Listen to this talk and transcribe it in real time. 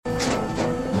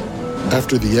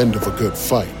After the end of a good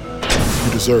fight,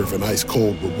 you deserve an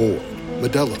ice-cold reward.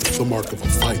 Modelo is the mark of a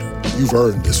fighter. You've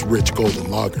earned this rich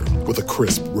golden lager with a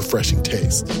crisp, refreshing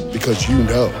taste. Because you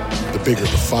know, the bigger the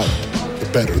fight, the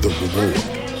better the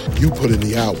reward. You put in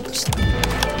the hours,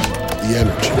 the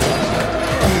energy,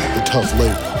 the tough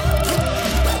labor.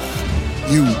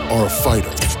 You are a fighter,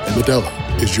 and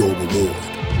Modelo is your reward.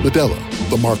 Modelo,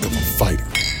 the mark of a fighter.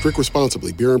 Drink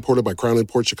responsibly. Beer imported by Crown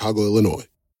Imports, Chicago, Illinois.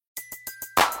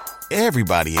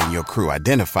 Everybody in your crew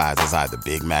identifies as either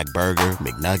Big Mac Burger,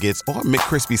 McNuggets, or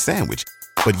McCrispy Sandwich.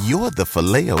 But you're the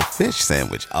Filet-O-Fish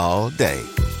Sandwich all day.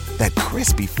 That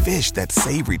crispy fish, that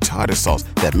savory tartar sauce,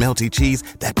 that melty cheese,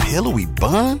 that pillowy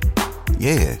bun.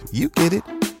 Yeah, you get it.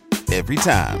 Every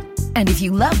time. And if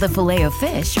you love the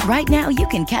Filet-O-Fish, right now you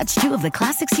can catch two of the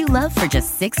classics you love for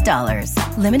just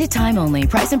 $6. Limited time only.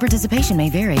 Price and participation may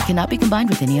vary. Cannot be combined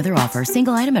with any other offer.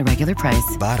 Single item at regular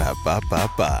price.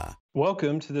 Ba-da-ba-ba-ba.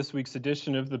 Welcome to this week's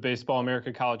edition of the Baseball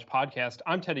America College Podcast.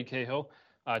 I'm Teddy Cahill.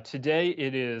 Today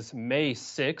it is May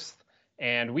 6th,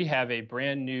 and we have a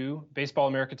brand new Baseball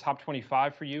America Top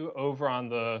 25 for you over on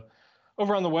the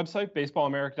website,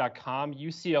 baseballamerica.com.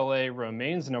 UCLA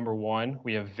remains number one.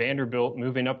 We have Vanderbilt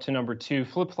moving up to number two,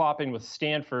 flip-flopping with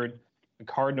Stanford. The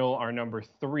Cardinal are number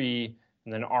three,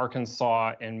 and then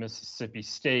Arkansas and Mississippi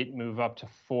State move up to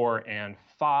 4 and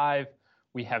 5.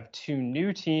 We have two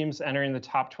new teams entering the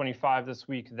top 25 this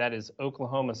week. That is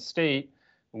Oklahoma State,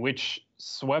 which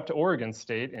swept Oregon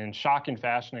State in shocking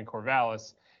fashion in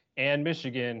Corvallis, and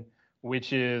Michigan,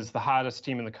 which is the hottest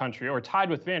team in the country, or tied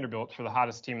with Vanderbilt for the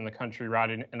hottest team in the country,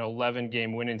 riding an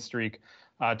 11-game winning streak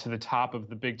to the top of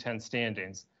the Big Ten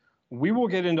standings. We will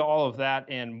get into all of that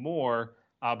and more,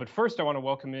 but first I want to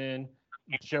welcome in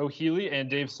Joe Healy and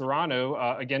Dave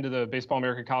Serrano again to the Baseball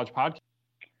America College Podcast.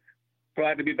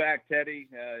 Glad to be back, Teddy.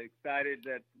 Excited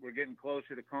that we're getting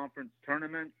closer to conference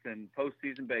tournaments and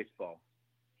postseason baseball.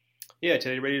 Yeah,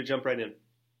 Teddy, ready to jump right in.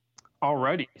 All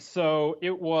righty. So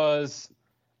it was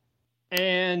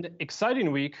an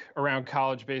exciting week around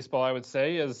college baseball, I would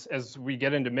say, as we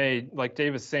get into May. Like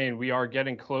Dave is saying, we are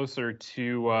getting closer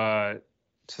to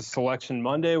Selection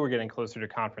Monday. We're getting closer to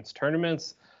conference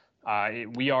tournaments.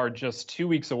 We are just 2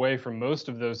 weeks away from most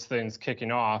of those things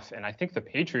kicking off, and I think the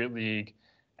Patriot League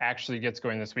actually gets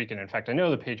going this weekend. In fact, I know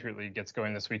the Patriot League gets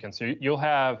going this weekend. So you'll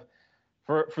have,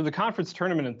 for the conference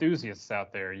tournament enthusiasts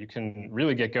out there, you can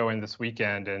really get going this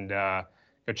weekend and go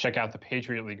check out the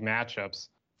Patriot League matchups.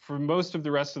 For most of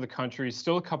the rest of the country,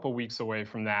 still a couple weeks away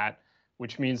from that,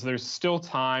 which means there's still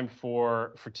time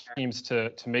for teams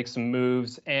to make some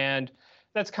moves. And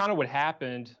that's kind of what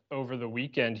happened over the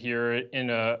weekend here in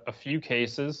a few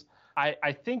cases.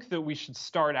 I think that we should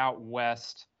start out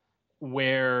west,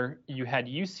 where you had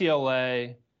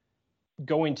UCLA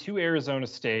going to Arizona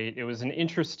State. It was an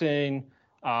interesting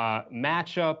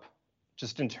matchup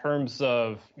just in terms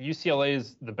of UCLA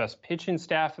is the best pitching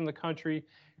staff in the country,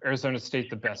 Arizona State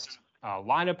the best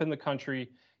lineup in the country.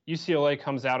 UCLA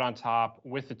comes out on top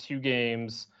with the 2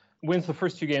 games, wins the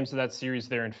first 2 games of that series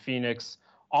there in Phoenix,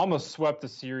 almost swept the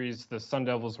series. The Sun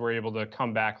Devils were able to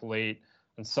come back late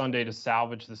on Sunday to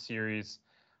salvage the series.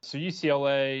 So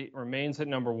UCLA remains at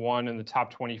number 1 in the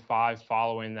top 25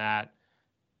 following that.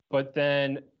 But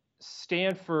then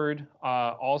Stanford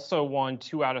also won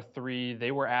 2 out of 3. They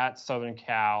were at Southern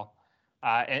Cal.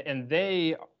 And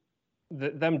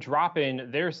them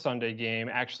dropping their Sunday game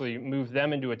actually moved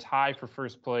them into a tie for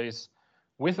first place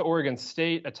with Oregon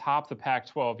State atop the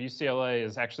Pac-12. UCLA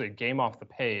is actually a game off the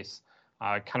pace,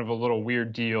 kind of a little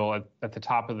weird deal at the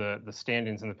top of the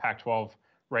standings in the Pac-12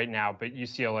 right now, but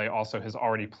UCLA also has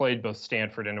already played both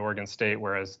Stanford and Oregon State,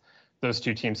 whereas those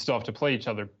two teams still have to play each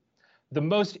other. The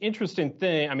most interesting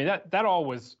thing, I mean, that all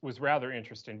was rather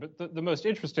interesting, but the most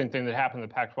interesting thing that happened in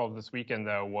the Pac-12 this weekend,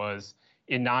 though, was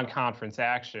in non-conference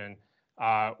action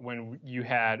when you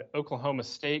had Oklahoma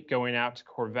State going out to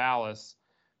Corvallis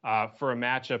for a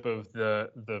matchup of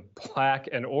the black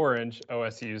and orange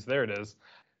OSUs. There it is.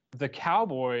 The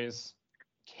Cowboys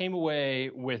came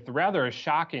away with rather a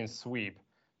shocking sweep.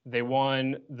 They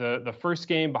won the first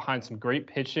game behind some great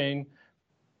pitching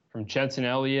from Jensen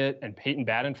Elliott and Peyton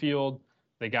Battenfield.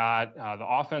 They got the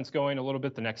offense going a little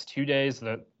bit the next 2 days.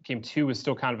 The game 2 was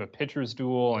still kind of a pitcher's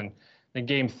duel, and then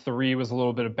game 3 was a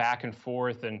little bit of back and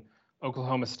forth, and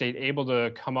Oklahoma State able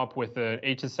to come up with an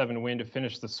 8-7 win to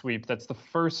finish the sweep. That's the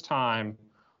first time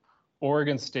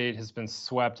Oregon State has been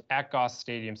swept at Goss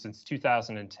Stadium since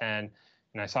 2010.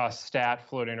 And I saw a stat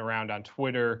floating around on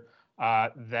Twitter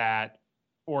that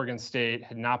Oregon State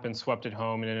had not been swept at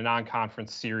home in a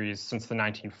non-conference series since the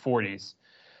 1940s.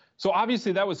 So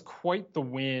obviously that was quite the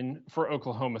win for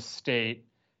Oklahoma State.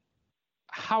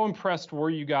 how impressed were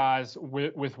you guys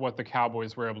with what the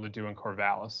Cowboys were able to do in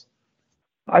Corvallis?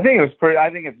 I think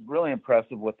it's really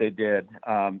impressive what they did.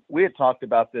 We had talked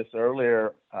about this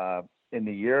earlier in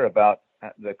the year about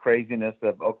the craziness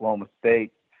of Oklahoma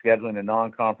State scheduling a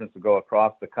non-conference to go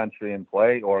across the country and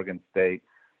play Oregon State,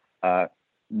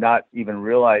 not even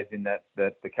realizing that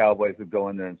the Cowboys would go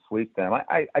in there and sweep them.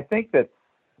 I think that,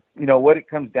 what it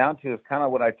comes down to is kind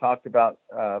of what I talked about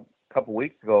a couple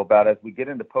weeks ago about as we get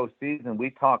into postseason, we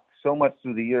talked so much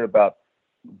through the year about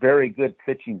very good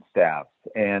pitching staffs,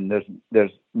 and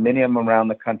there's many of them around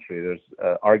the country.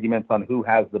 There's arguments on who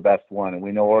has the best one, and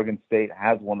we know Oregon State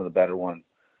has one of the better ones.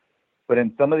 But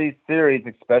in some of these series,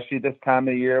 especially this time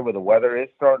of the year where the weather is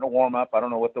starting to warm up, I don't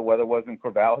know what the weather was in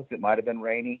Corvallis. It might have been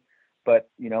rainy, but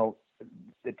the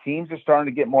teams are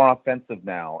starting to get more offensive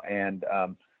now, and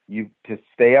to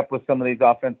stay up with some of these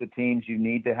offensive teams, you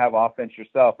need to have offense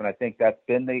yourself, and I think that's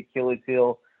been the Achilles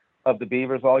heel of the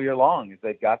Beavers all year long. Is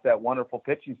they've got that wonderful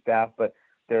pitching staff, but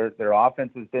their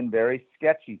offense has been very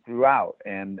sketchy throughout,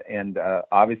 and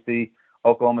obviously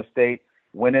Oklahoma State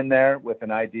went in there with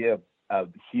an idea of a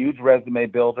huge resume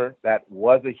builder. That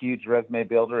was a huge resume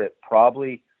builder. It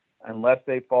probably, unless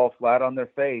they fall flat on their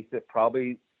face, it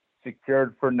probably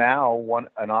secured for now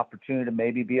an opportunity to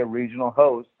maybe be a regional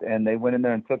host, and they went in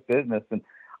there and took business. And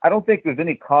I don't think there's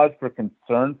any cause for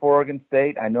concern for Oregon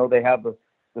State. I know they have the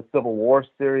Civil War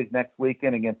series next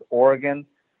weekend against Oregon,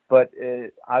 but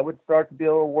I would start to be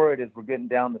a little worried as we're getting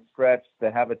down the stretch to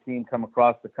have a team come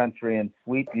across the country and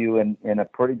sweep you in a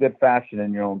pretty good fashion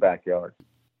in your own backyard.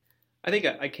 I think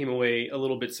I came away a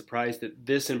little bit surprised that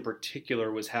this in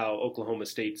particular was how Oklahoma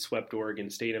State swept Oregon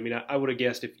State. I mean, I would have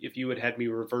guessed if you had me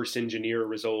reverse engineer a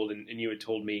result and you had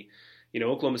told me,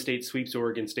 Oklahoma State sweeps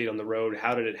Oregon State on the road,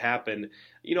 how did it happen?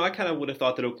 I kind of would have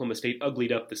thought that Oklahoma State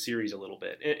uglied up the series a little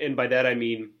bit. And by that I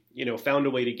mean, found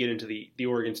a way to get into the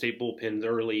Oregon State bullpens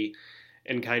early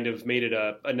and kind of made it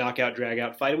a knockout,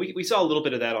 drag-out fight. We saw a little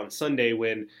bit of that on Sunday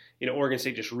when, Oregon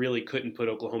State just really couldn't put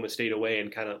Oklahoma State away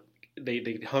and kind of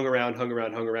they hung around,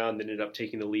 then ended up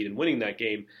taking the lead and winning that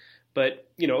game.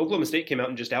 But, Oklahoma State came out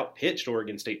and just outpitched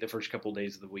Oregon State the first couple of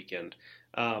days of the weekend.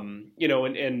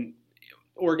 And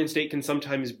Oregon State can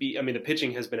sometimes be, the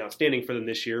pitching has been outstanding for them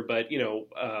this year, but,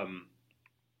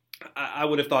 I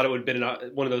would have thought it would have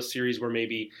been one of those series where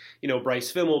maybe, Bryce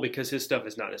Fimmel, because his stuff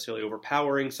is not necessarily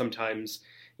overpowering. Sometimes,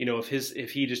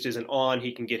 if he just isn't on,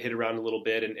 he can get hit around a little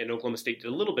bit, and Oklahoma State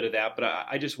did a little bit of that, but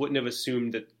I just wouldn't have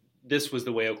assumed that this was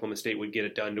the way Oklahoma State would get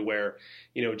it done, to where,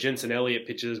 Jensen Elliott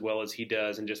pitches as well as he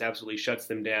does and just absolutely shuts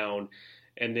them down.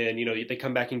 And then, they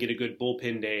come back and get a good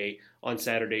bullpen day on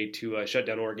Saturday to shut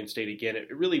down Oregon State again.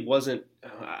 It really wasn't,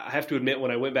 I have to admit,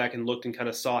 when I went back and looked and kind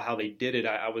of saw how they did it,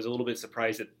 I was a little bit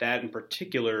surprised that in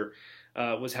particular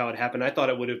was how it happened. I thought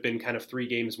it would have been kind of 3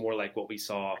 games more like what we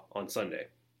saw on Sunday.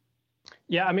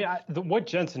 Yeah, what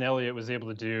Jensen Elliott was able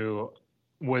to do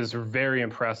was very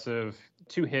impressive.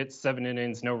 2 hits, 7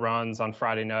 innings, no runs on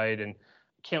Friday night, and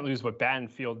can't lose what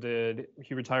Battenfield did.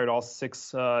 He retired all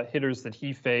 6 hitters that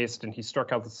he faced, and he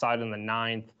struck out the side in the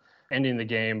 9th, ending the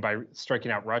game by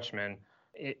striking out Rutschman.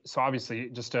 So obviously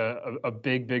just a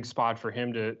big spot for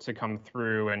him to come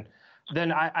through. And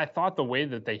then I thought the way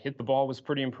that they hit the ball was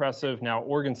pretty impressive. Now,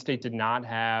 Oregon State did not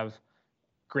have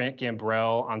Grant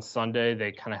Gambrell on Sunday.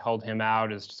 They kind of held him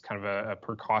out as just kind of a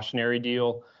precautionary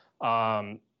deal.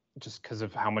 Just because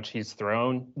of how much he's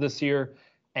thrown this year.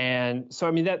 And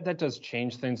so, that does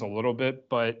change things a little bit,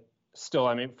 but still,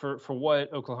 for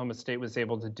what Oklahoma State was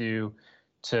able to do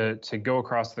to go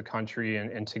across the country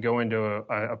and to go into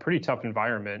a pretty tough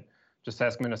environment, just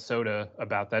ask Minnesota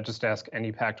about that, just ask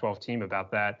any Pac-12 team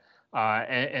about that,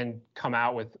 and come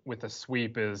out with a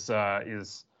sweep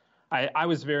I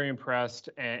was very impressed.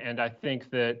 And I think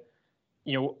that,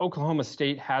 Oklahoma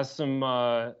State has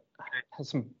some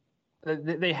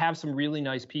they have some really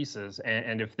nice pieces,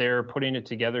 and if they're putting it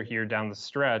together here down the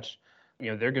stretch,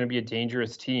 they're going to be a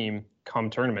dangerous team come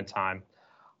tournament time.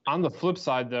 On the flip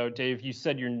side, though, Dave, you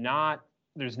said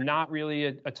there's not really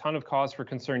a ton of cause for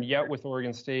concern yet with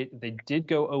Oregon State. They did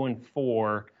go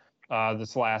 0-4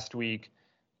 this last week,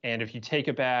 and if you take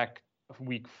it back a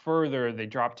week further, they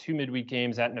dropped 2 midweek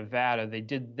games at Nevada. They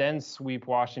did then sweep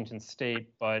Washington State,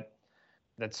 but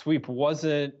that sweep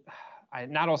wasn't.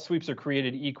 Not all sweeps are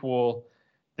created equal.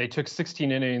 They took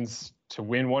 16 innings to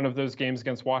win one of those games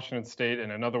against Washington State,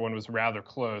 and another one was rather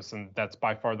close, and that's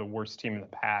by far the worst team in the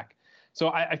pack. So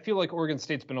I feel like Oregon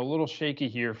State's been a little shaky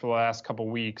here for the last couple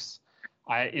weeks.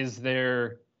 Is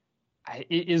there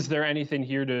anything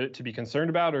here to be concerned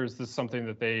about, or is this something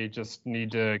that they just need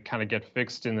to kind of get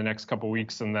fixed in the next couple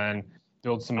weeks and then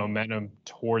build some momentum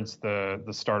towards the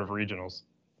start of regionals?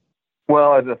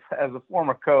 Well, as a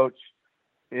former coach,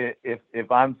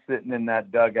 if I'm sitting in that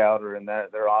dugout or in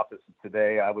their office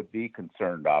today, I would be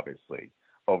concerned, obviously,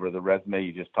 over the resume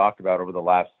you just talked about over the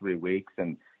last 3 weeks,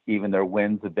 and even their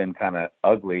wins have been kind of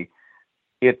ugly.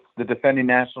 It's the defending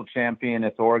national champion.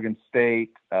 It's Oregon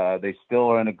State. They still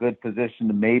are in a good position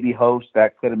to maybe host.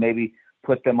 That could have maybe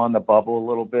put them on the bubble a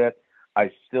little bit.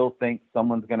 I still think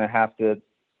someone's going to have to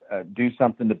do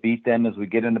something to beat them as we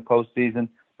get into postseason.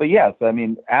 But yes, I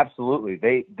mean, absolutely.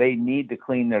 They need to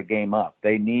clean their game up.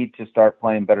 They need to start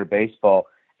playing better baseball,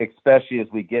 especially as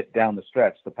we get down the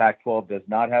stretch. The Pac-12 does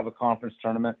not have a conference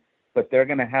tournament, but they're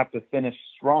going to have to finish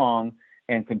strong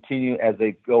and continue as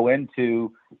they go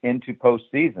into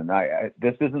postseason.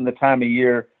 This isn't the time of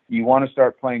year you want to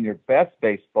start playing your best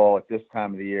baseball at this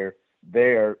time of the year.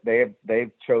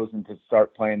 They've chosen to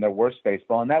start playing their worst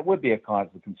baseball, and that would be a cause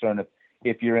of concern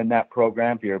if you're in that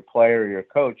program, if you're a player or you're a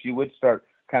coach. You would start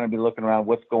kind of be looking around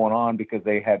what's going on, because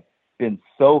they had been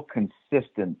so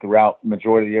consistent throughout the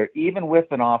majority of the year, even with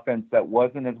an offense that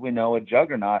wasn't, as we know, a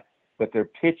juggernaut, but their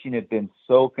pitching had been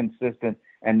so consistent,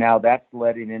 and now that's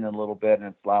letting in a little bit, and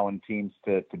it's allowing teams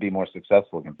to be more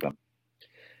successful against them.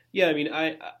 Yeah, I mean,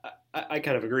 I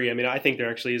kind of agree. I mean, I think there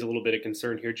actually is a little bit of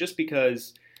concern here, just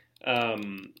because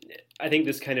I think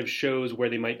this kind of shows where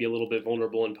they might be a little bit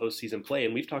vulnerable in postseason play.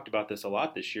 And we've talked about this a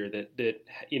lot this year, that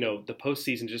the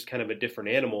postseason is just kind of a different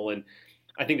animal. And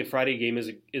I think the Friday game is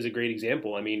a great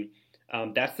example. I mean,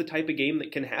 that's the type of game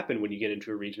that can happen when you get into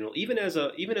a regional, even as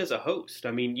a host.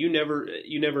 I mean, you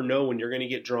never know when you're going to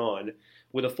get drawn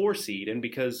with a 4 seed, and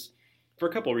because for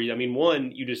a couple of reasons. I mean,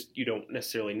 one, you don't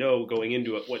necessarily know going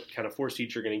into it what kind of 4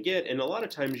 seeds you're going to get, and a lot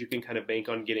of times you can kind of bank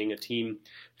on getting a team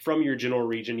from your general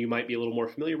region you might be a little more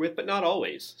familiar with, but not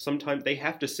always. Sometimes they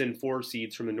have to send 4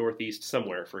 seeds from the Northeast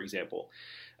somewhere, for example.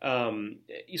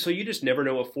 So you just never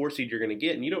know what 4 seed you're going to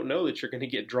get, and you don't know that you're going to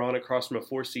get drawn across from a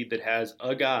 4 seed that has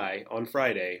a guy on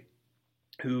Friday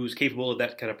who's capable of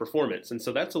that kind of performance. And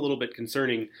so that's a little bit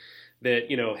concerning, that,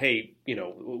 hey,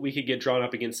 we could get drawn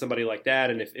up against somebody like that.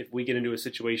 And if we get into a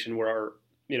situation where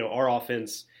our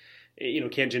offense,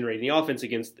 can't generate any offense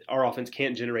our offense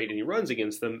can't generate any runs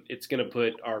against them, it's going to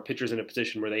put our pitchers in a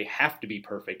position where they have to be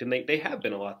perfect. And they have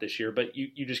been a lot this year, but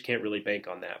you just can't really bank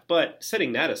on that. But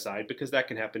setting that aside, because that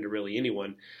can happen to really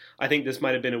anyone, I think this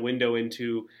might have been a window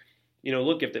into,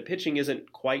 look, if the pitching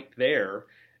isn't quite there,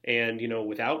 and,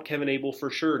 without Kevin Abel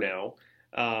for sure now,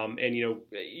 and,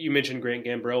 you mentioned Grant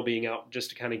Gambrell being out just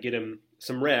to kind of get him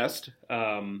some rest.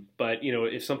 But,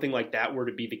 if something like that were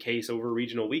to be the case over a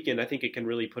regional weekend, I think it can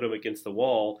really put him against the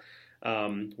wall,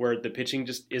 where the pitching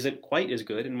just isn't quite as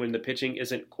good. And when the pitching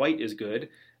isn't quite as good,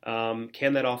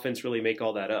 can that offense really make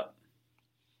all that up?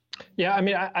 Yeah, I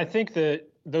mean, I think that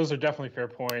those are definitely fair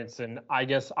points. And I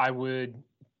guess I would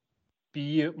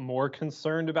be more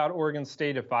concerned about Oregon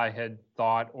State if I had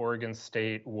thought Oregon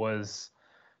State was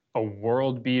a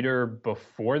world beater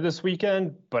before this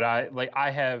weekend. But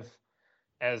I have,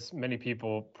 as many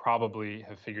people probably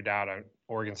have figured out,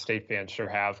 Oregon State fans sure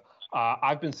have,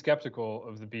 I've been skeptical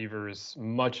of the Beavers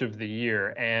much of the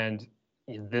year, and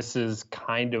this is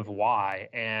kind of why.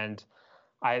 And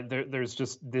there's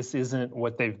just, this isn't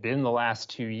what they've been the last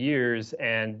 2 years,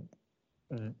 and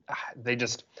they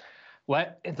just,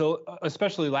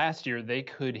 especially last year, they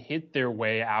could hit their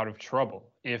way out of trouble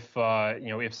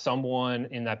if someone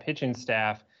in that pitching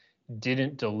staff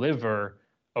didn't deliver.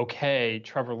 Okay,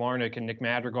 Trevor Larnach and Nick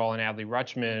Madrigal and Adley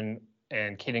Rutschman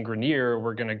and Caden Grenier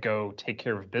were going to go take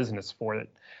care of business for it,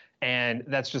 and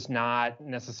that's just not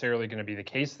necessarily going to be the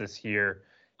case this year.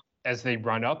 As they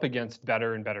run up against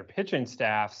better and better pitching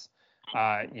staffs,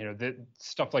 that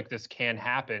stuff like this can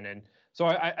happen, and so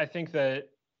I think that.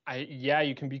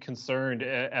 You can be concerned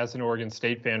as an Oregon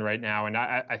State fan right now, and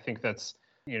I think that's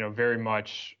very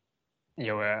much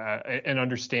an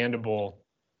understandable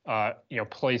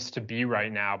place to be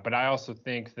right now. But I also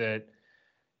think that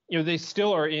they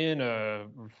still are in a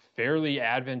fairly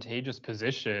advantageous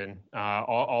position,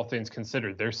 all things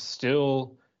considered. They're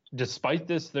still, despite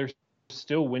this, they're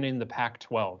still winning the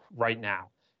Pac-12 right now,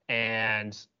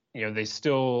 and they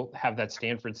still have that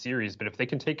Stanford series. But if they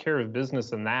can take care of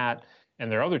business in that,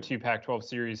 and their other 2 Pac-12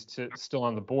 series still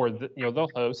on the board, they'll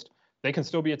host. They can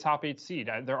still be a top 8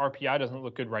 seed. Their RPI doesn't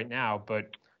look good right now,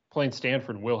 but playing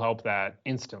Stanford will help that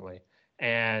instantly.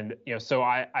 And so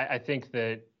I think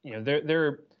that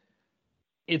they're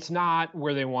it's not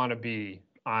where they want to be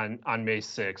on May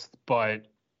 6th, but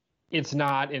it's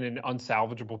not in an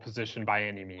unsalvageable position by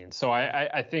any means. So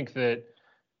I think that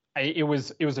it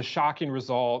was a shocking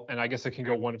result, and I guess it can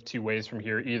go one of 2 ways from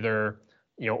here. Either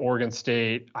Oregon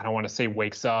State, I don't want to say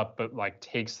wakes up, but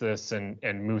takes this and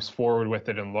moves forward with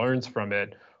it and learns from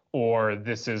it, or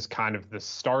this is kind of the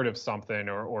start of something,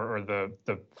 or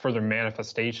the further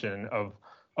manifestation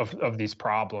of these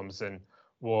problems, and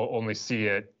we'll only see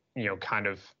it, kind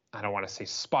of, I don't want to say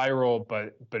spiral,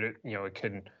 but it, it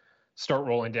can start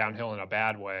rolling downhill in a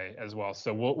bad way as well.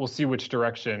 So we'll see which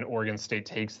direction Oregon State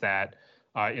takes that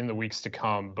in the weeks to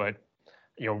come. But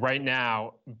right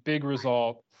now, big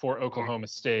result for Oklahoma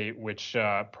State, which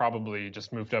probably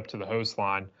just moved up to the host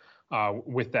line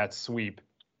with that sweep.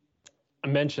 I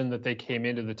mentioned that they came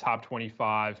into the top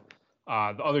 25. The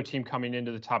other team coming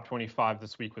into the top 25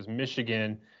 this week was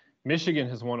Michigan. Michigan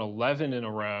has won 11 in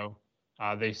a row.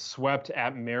 They swept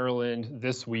at Maryland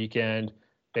this weekend.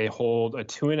 They hold a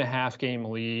 2.5 game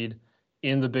lead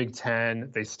in the Big Ten.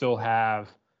 They still have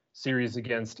series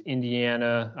against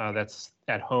Indiana. That's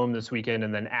at home this weekend,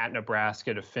 and then at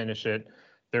Nebraska to finish it.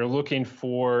 They're looking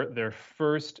for their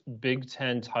first Big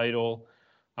Ten title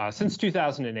since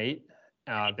 2008.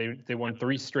 They won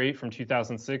 3 straight from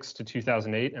 2006 to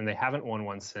 2008, and they haven't won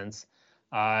one since.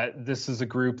 This is a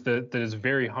group that is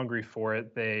very hungry for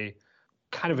it. They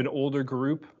kind of an older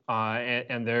group,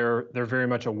 and they're very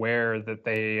much aware that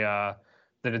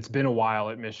that it's been a while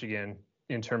at Michigan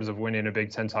in terms of winning a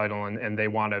Big Ten title, and they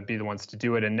want to be the ones to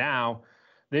do it. And now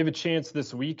they have a chance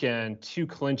this weekend to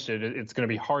clinch it. It's going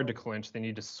to be hard to clinch. They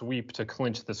need to sweep to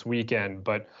clinch this weekend.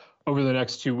 But over the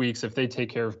next 2 weeks, if they take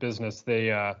care of business, they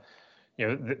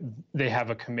have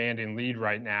a commanding lead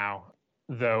right now,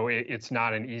 though it's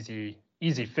not an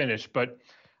easy finish. But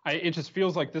it just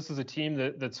feels like this is a team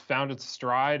that's found its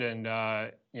stride,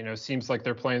 and seems like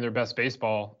they're playing their best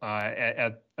baseball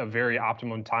at a very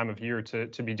optimum time of year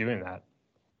to be doing that.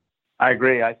 I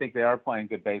agree. I think they are playing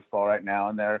good baseball right now,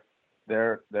 and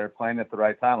they're playing at the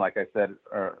right time. Like I said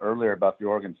earlier about the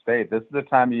Oregon State, this is the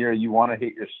time of year you want to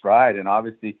hit your stride. And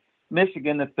obviously,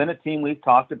 Michigan, that's been a team we've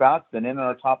talked about, it's been in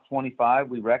our top 25.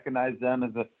 We recognize them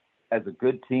as a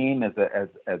good team, as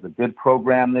a good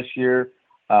program this year.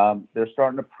 They're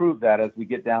starting to prove that as we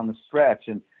get down the stretch,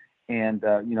 and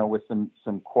with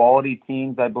some quality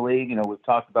teams, I believe. We've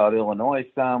talked about Illinois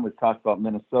some, we've talked about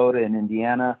Minnesota and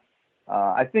Indiana.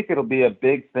 I think it'll be a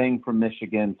big thing for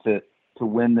Michigan to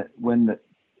win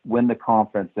the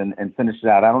conference and finish it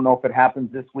out. I don't know if it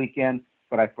happens this weekend,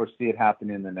 but I foresee it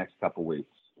happening in the next couple weeks.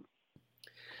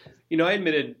 I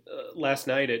admitted last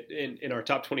night in our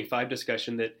top 25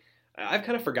 discussion that I've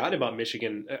kind of forgotten about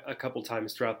Michigan a couple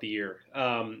times throughout the year.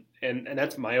 And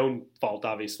that's my own fault,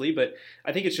 obviously, but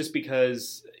I think it's just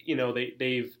because,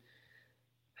 they've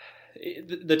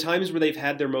the times where they've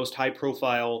had their most high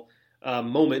profile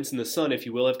moments in the sun, if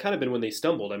you will, have kind of been when they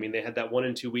stumbled. I mean, they had that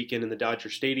 1-2 weekend in the Dodger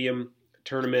Stadium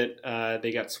tournament.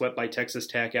 They got swept by Texas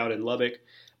Tech out in Lubbock.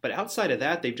 But outside of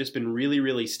that, they've just been really,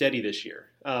 really steady this year.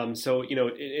 So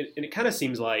it kind of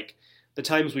seems like the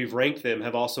times we've ranked them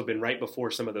have also been right before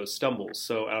some of those stumbles.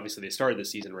 So obviously they started the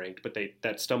season ranked, but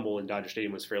that stumble in Dodger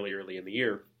Stadium was fairly early in the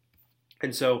year.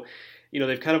 And so,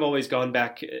 they've kind of always gone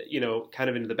back, kind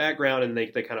of into the background, and they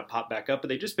kind of pop back up. But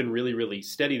they've just been really, really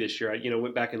steady this year. I,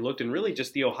 went back and looked, and really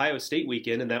just the Ohio State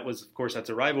weekend, and that was, of course, that's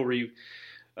a rivalry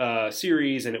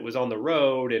series, and it was on the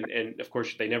road, and of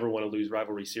course they never want to lose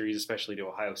rivalry series, especially to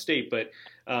Ohio State, but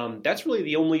that's really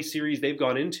the only series they've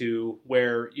gone into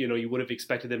where you would have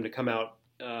expected them to come out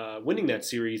winning that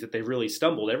series, that they've really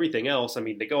stumbled. Everything else, I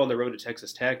mean, they go on the road to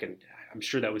Texas Tech, and I'm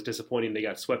sure that was disappointing. They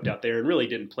got swept out there and really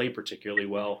didn't play particularly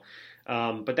well.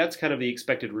 But that's kind of the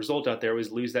expected result out there,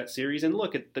 was lose that series. And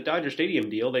look at the Dodger Stadium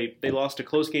deal. They lost a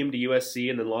close game to USC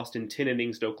and then lost in 10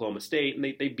 innings to Oklahoma State, and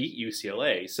they beat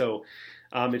UCLA. So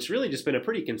it's really just been a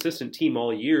pretty consistent team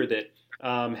all year that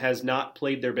has not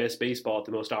played their best baseball at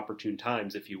the most opportune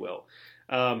times, if you will.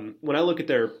 When I look at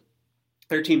their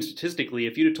team statistically,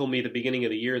 if you'd have told me at the beginning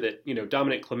of the year that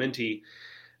Dominic Clemente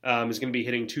is going to be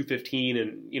hitting 215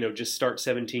 and just start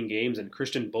 17 games, and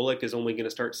Christian Bullock is only going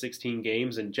to start 16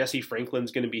 games, and Jesse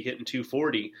Franklin's going to be hitting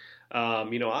 240,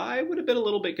 I would have been a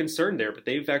little bit concerned there. But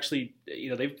they've actually,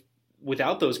 they've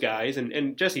without those guys,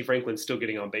 and Jesse Franklin's still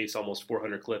getting on base almost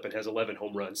 400 clip and has 11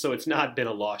 home runs. So it's not been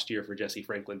a lost year for Jesse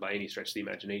Franklin by any stretch of the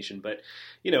imagination. But,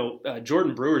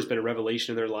 Jordan Brewer's been a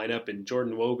revelation in their lineup, and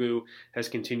Jordan Wogu has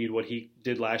continued what he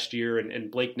did last year,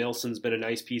 and Blake Nelson's been a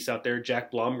nice piece out there.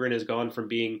 Jack Blomgren has gone from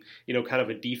being, kind of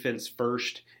a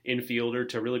defense-first infielder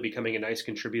to really becoming a nice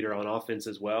contributor on offense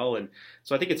as well. And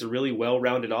so I think it's a really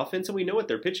well-rounded offense, and we know what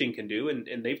their pitching can do,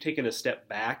 and they've taken a step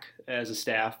back as a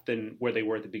staff than where they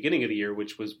were at the beginning of the year,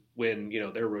 which was when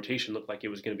their rotation looked like it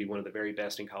was going to be one of the very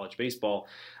best in college baseball.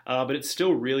 But it's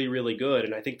still really, really good,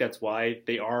 and I think that's why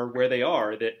they are where they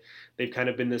are, that they've kind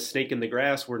of been this snake in the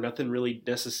grass where nothing really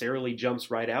necessarily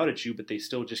jumps right out at you, but they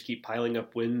still just keep piling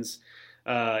up wins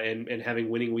and having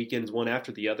winning weekends one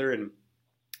after the other. And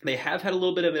they have had a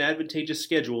little bit of an advantageous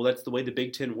schedule. That's the way the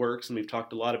Big Ten works, and we've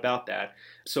talked a lot about that.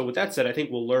 So with that said, I think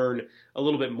we'll learn a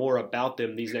little bit more about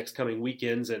them these next coming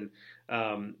weekends. And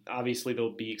obviously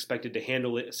they'll be expected to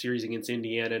handle a series against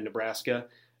Indiana and Nebraska,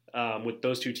 with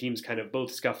those two teams kind of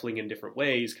both scuffling in different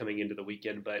ways coming into the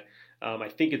weekend. But I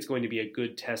think it's going to be a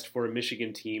good test for a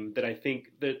Michigan team that I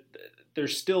think that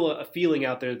there's still a feeling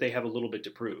out there that they have a little bit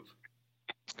to prove.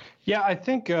 Yeah, I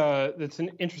think that's an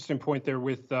interesting point there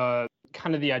with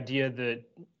kind of the idea that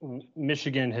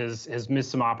Michigan has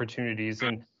missed some opportunities.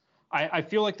 And I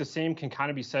feel like the same can kind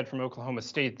of be said from Oklahoma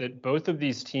State, that both of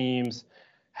these teams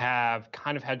have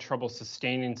kind of had trouble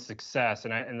sustaining success.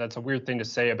 And that's a weird thing to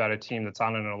say about a team that's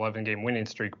on an 11-game winning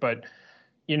streak. But,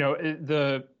 you know,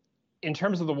 in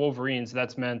terms of the Wolverines,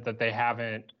 that's meant that they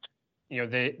haven't, you know,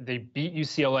 they beat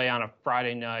UCLA on a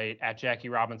Friday night at Jackie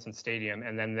Robinson Stadium,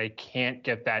 and then they can't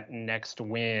get that next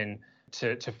win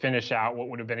to finish out what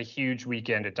would have been a huge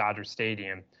weekend at Dodger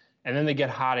Stadium. And then they get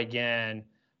hot again,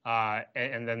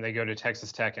 and then they go to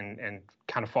Texas Tech and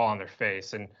kind of fall on their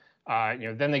face. And, you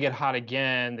know, then they get hot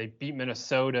again. They beat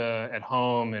Minnesota at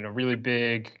home in a really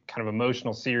big kind of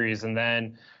emotional series. And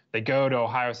then they go to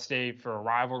Ohio State for a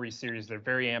rivalry series they're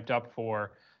very amped up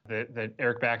for, that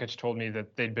Eric Bakich told me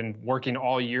that they'd been working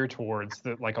all year towards,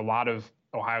 that like a lot of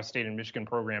Ohio State and Michigan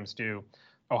programs do.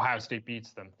 Ohio State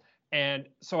beats them. And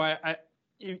so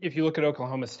if you look at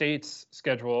Oklahoma State's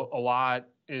schedule, a lot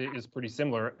is pretty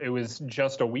similar. It was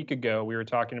just a week ago we were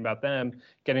talking about them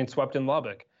getting swept in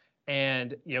Lubbock.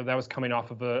 And, you know, that was coming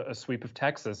off of a sweep of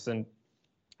Texas. And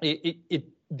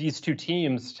these two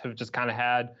teams have just kind of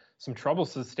had some trouble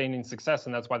sustaining success,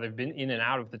 and that's why they've been in and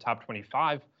out of the top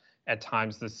 25 at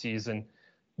times this season.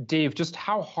 Dave, just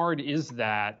how hard is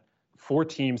that for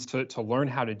teams to learn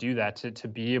how to do that, to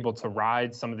be able to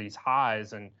ride some of these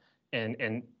highs and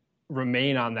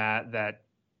remain on that,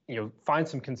 you know, find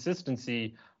some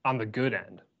consistency on the good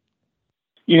end?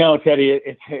 You know, Teddy,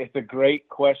 it's a great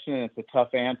question, and it's a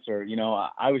tough answer. You know,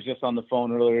 I was just on the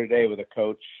phone earlier today with a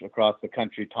coach across the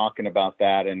country talking about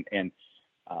that, and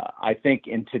I think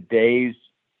in today's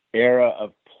era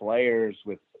of players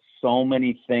with so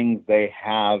many things they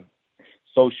have,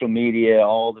 social media,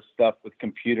 all the stuff with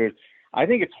computers, I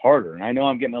think it's harder. And I know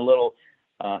I'm getting a little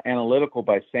analytical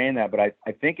by saying that, but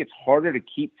I think it's harder to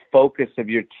keep focus of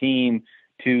your team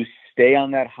to stay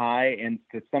on that high and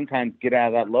to sometimes get out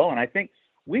of that low. And I think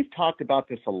we've talked about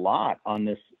this a lot on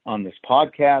this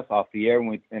podcast, off the air,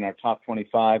 in our top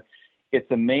 25. It's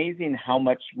amazing how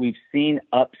much we've seen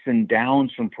ups and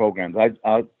downs from programs.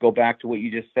 I'll go back to what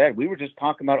you just said. We were just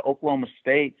talking about Oklahoma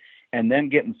State and them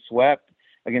getting swept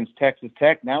against Texas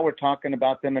Tech. Now we're talking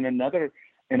about them in another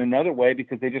way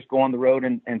because they just go on the road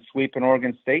and sweep an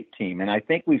Oregon State team. And I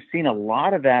think we've seen a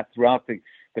lot of that throughout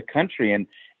the country. And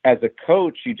as a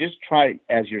coach, you just try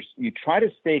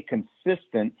to stay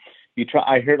consistent.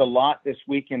 I heard a lot this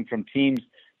weekend from teams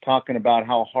talking about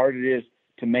how hard it is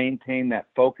to maintain that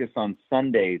focus on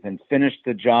Sundays and finish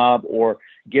the job or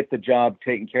get the job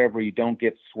taken care of where you don't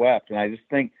get swept. And I just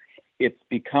think it's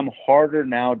become harder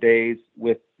nowadays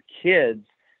with kids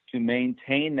to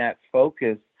maintain that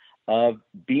focus of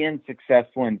being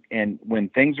successful and when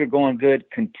things are going good,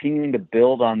 continuing to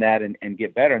build on that and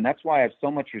get better. And that's why I have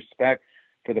so much respect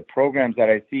for the programs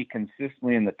that I see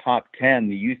consistently in the top 10,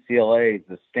 the UCLAs,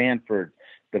 the Stanford,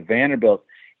 the Vanderbilt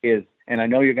and I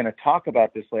know you're going to talk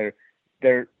about this later,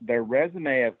 their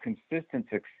resume of consistent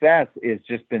success has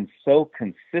just been so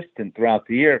consistent throughout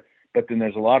the year. But then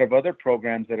there's a lot of other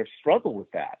programs that have struggled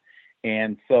with that.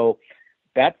 And so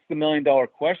that's the $1 million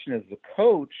question as a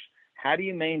coach. How do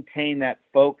you maintain that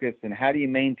focus and how do you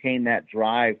maintain that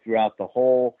drive throughout the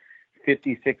whole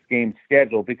 56-game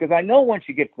schedule? Because I know once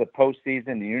you get to the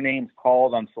postseason and your name's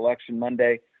called on Selection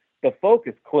Monday, the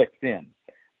focus clicks in.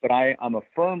 But I'm a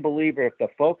firm believer if the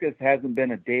focus hasn't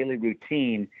been a daily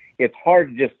routine, it's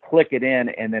hard to just click it in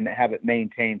and then have it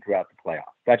maintained throughout the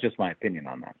playoffs. That's just my opinion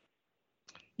on that.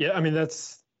 Yeah, I mean,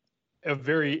 that's a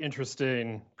very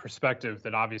interesting perspective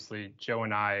that obviously Joe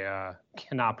and I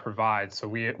cannot provide. So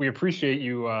we appreciate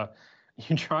you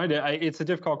trying to. It's a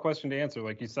difficult question to answer,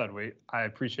 like you said. I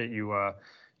appreciate you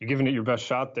giving it your best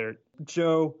shot there,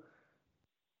 Joe.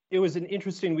 It was an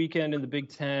interesting weekend in the Big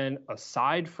Ten.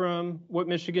 Aside from what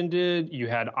Michigan did, you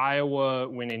had Iowa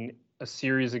winning a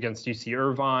series against UC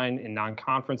Irvine in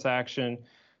non-conference action.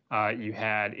 You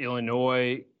had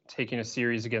Illinois taking a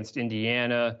series against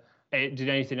Indiana. Did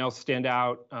anything else stand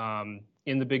out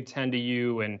in the Big Ten to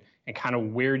you? And kind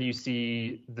of where do you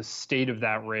see the state of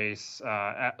that race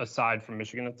aside from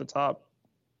Michigan at the top?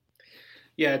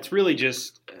 Yeah, it's really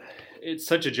just it's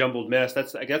such a jumbled mess.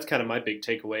 That's kind of my big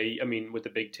takeaway. I mean, with the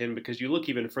Big Ten, because you look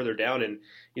even further down, and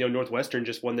Northwestern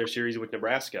just won their series with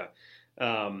Nebraska,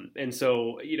 and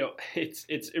so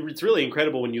it's really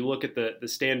incredible when you look at the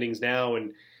standings now,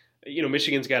 and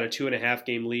Michigan's got a 2.5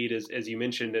 game lead as you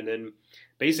mentioned, and then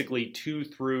basically 2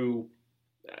 through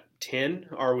 10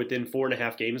 are within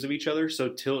 4.5 games of each other.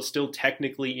 So still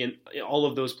technically in all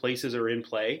of those places are in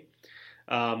play.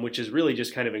 Which is really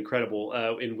just kind of incredible.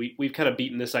 And we've kind of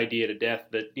beaten this idea to death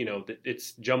that that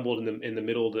it's jumbled in the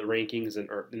middle of the rankings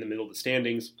or in the middle of the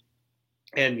standings,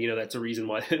 and that's a reason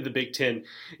why the Big Ten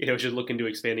is just looking to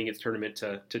expanding its tournament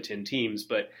to 10 teams.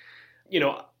 But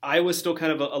Iowa's still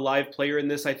kind of a live player in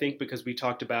this, I think, because we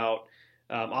talked about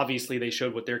obviously they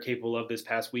showed what they're capable of this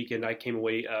past weekend. I came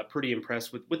away pretty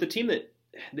impressed with the team that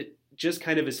just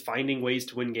kind of is finding ways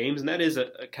to win games, and that is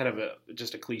a kind of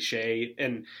just a cliche,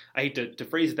 and I hate to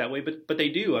phrase it that way, but they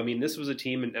do. I mean, this was a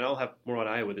team, and I'll have more on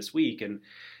Iowa this week, and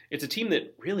it's a team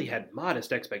that really had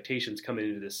modest expectations coming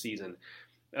into this season.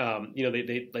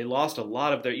 They lost a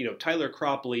lot of their, Tyler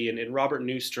Cropley and Robert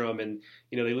Newstrom, and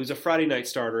they lose a Friday night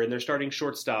starter and their starting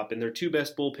shortstop and their 2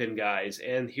 best bullpen guys,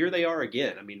 and here they are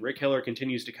again. I mean, Rick Heller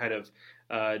continues to kind of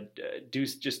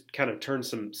turn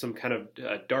some kind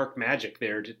of dark magic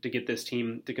there to get this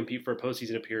team to compete for a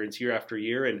postseason appearance year after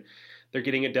year, and they're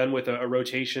getting it done with a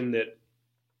rotation that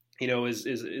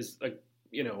is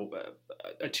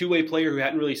a two-way player who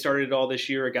hadn't really started at all this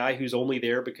year, a guy who's only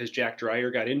there because Jack Dreyer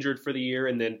got injured for the year,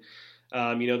 and then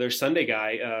their Sunday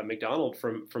guy McDonald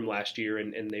from last year,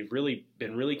 and they've really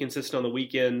been really consistent on the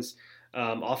weekends.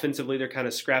 Offensively, they're kind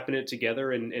of scrapping it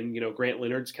together, and Grant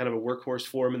Leonard's kind of a workhorse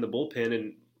for him in the bullpen,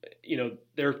 and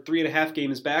they're 3.5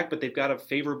 games back, but they've got a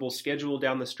favorable schedule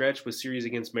down the stretch with series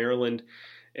against Maryland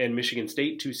and Michigan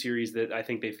State, 2 series that I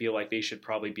think they feel like they should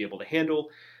probably be able to handle.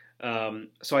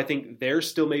 So I think they're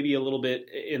still maybe a little bit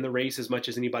in the race as much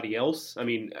as anybody else. I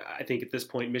mean, I think at this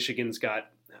point, Michigan's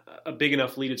got a big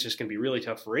enough lead. It's just going to be really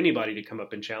tough for anybody to come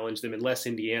up and challenge them, unless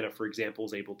Indiana, for example,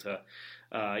 is able to,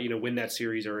 win that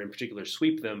series or in particular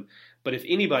sweep them. But if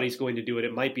anybody's going to do it,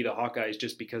 it might be the Hawkeyes,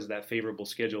 just because of that favorable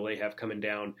schedule they have coming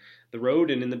down the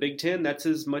road. And in the Big Ten, that's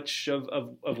as much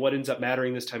of what ends up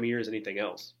mattering this time of year as anything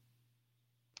else.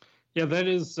 Yeah, that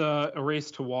is a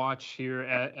race to watch here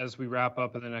as we wrap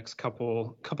up in the next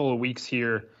couple of weeks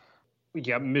here. We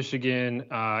got Michigan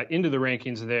into the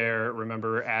rankings there.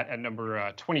 Remember at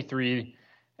number 23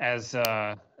 as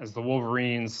the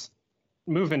Wolverines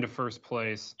move into first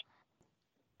place.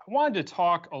 I wanted to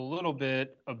talk a little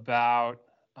bit about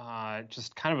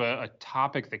just kind of a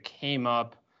topic that came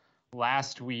up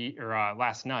last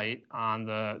night on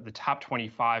the top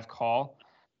 25 call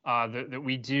that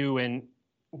we do, and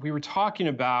we were talking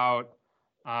about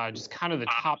just kind of the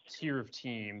top tier of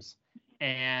teams,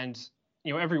 and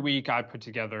every week I put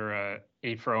together a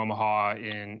 8 for Omaha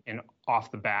in Off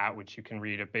the Bat, which you can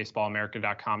read at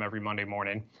baseballamerica.com every Monday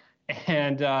morning.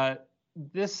 And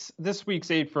this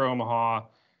week's 8 for Omaha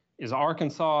is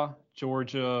Arkansas,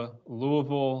 Georgia,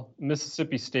 Louisville,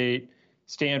 Mississippi State,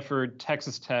 Stanford,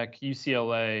 Texas Tech,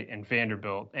 UCLA, and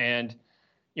Vanderbilt. And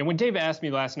when Dave asked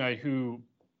me last night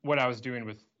what I was doing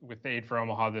with the 8 for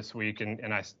Omaha this week,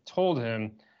 and I told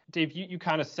him, Dave, you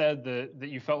kind of said that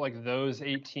you felt like those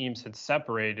 8 teams had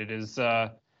separated. Is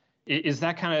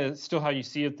that kind of still how you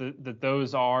see it, that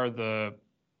those are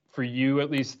for you at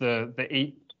least the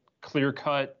 8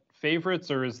 clear-cut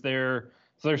favorites, or is there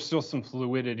still some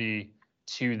fluidity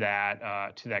to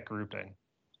that grouping?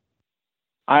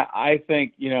 I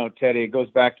think, Teddy, it goes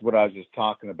back to what I was just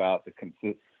talking about, the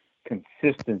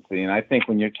consistency. And I think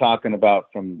when you're talking about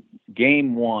from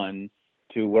game 1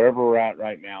 to wherever we're at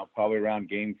right now, probably around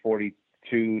game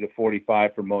 42 to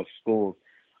 45 for most schools,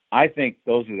 I think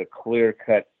those are the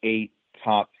clear-cut 8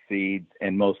 top seeds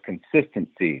and most consistent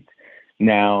seeds.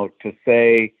 Now, to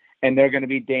say, and they're going to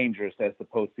be dangerous as the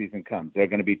postseason comes. They're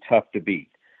going to be tough to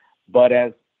beat. But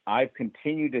as I've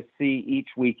continued to see each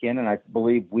weekend, and I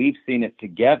believe we've seen it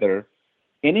together,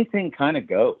 anything kind of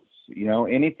goes.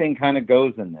 Anything kind of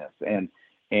goes in this.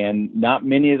 And not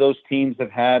many of those teams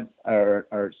have had,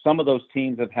 or some of those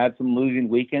teams have had some losing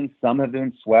weekends. Some have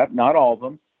been swept, not all of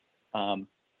them.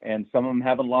 And some of them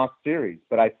haven't lost series.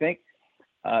 But I think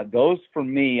those, for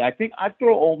me, I think I'd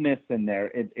throw Ole Miss in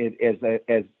there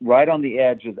as right on the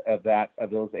edge of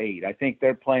those 8. I think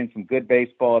they're playing some good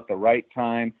baseball at the right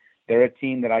time. They're a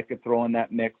team that I could throw in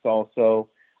that mix also.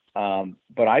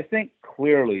 But I think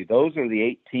clearly those are the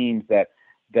 8 teams that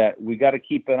we got to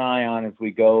keep an eye on as we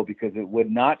go, because it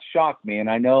would not shock me. And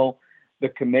I know the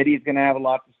committee is going to have a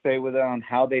lot to say with it on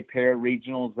how they pair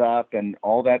regionals up and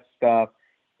all that stuff.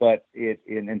 but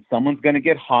and someone's going to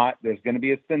get hot. There's going to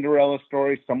be a Cinderella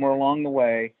story somewhere along the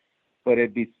way, but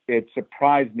it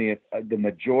surprised me if the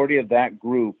majority of that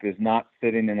group is not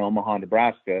sitting in Omaha,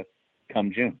 Nebraska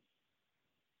come June.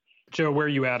 Joe, where are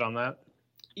you at on that?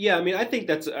 Yeah, I mean, I think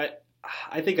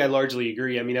I think I largely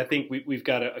agree. I mean, I think we've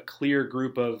got a clear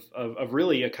group of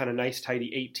really a kind of nice,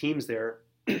 tidy 8 teams there.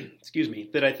 Excuse me,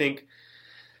 that I think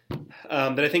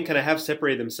kind of have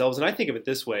separated themselves. And I think of it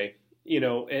this way,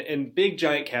 and big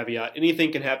giant caveat: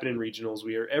 anything can happen in regionals.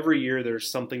 Every year there's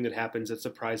something that happens that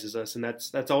surprises us, and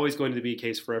that's always going to be the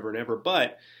case forever and ever.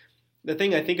 But the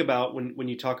thing I think about when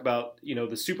you talk about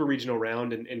the super regional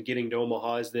round and getting to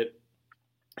Omaha is that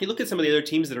you look at some of the other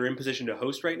teams that are in position to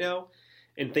host right now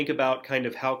and think about kind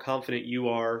of how confident you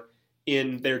are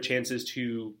in their chances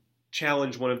to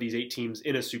challenge one of these 8 teams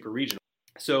in a super regional.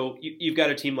 So you've got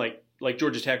a team like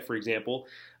Georgia Tech, for example.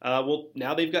 Well,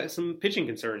 now they've got some pitching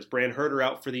concerns. Brand Herter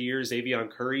out for the year.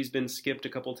 Xavion Curry's been skipped a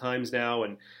couple times now,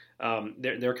 and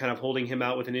they're kind of holding him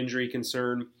out with an injury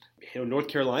concern. North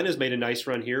Carolina's made a nice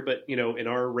run here, but in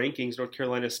our rankings, North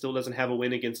Carolina still doesn't have a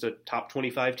win against a top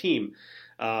 25 team.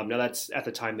 Now that's at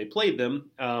the time they played them,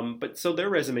 but so their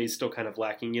resume is still kind of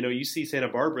lacking. You see Santa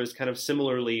Barbara is kind of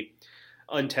similarly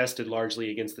untested largely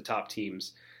against the top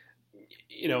teams.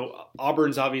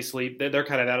 Auburn's obviously, they're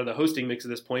kind of out of the hosting mix at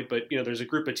this point, but there's a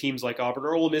group of teams like Auburn,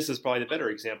 or Ole Miss is probably the better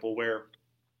example, where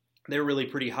they're really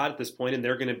pretty hot at this point and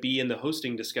they're going to be in the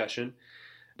hosting discussion.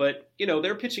 But,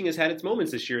 their pitching has had its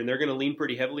moments this year, and they're going to lean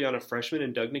pretty heavily on a freshman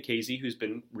in Doug Nikhazy, who's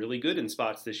been really good in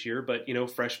spots this year. But,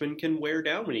 freshmen can wear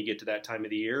down when you get to that time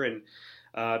of the year. And,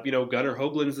 Gunnar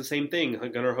Hoagland's the same thing.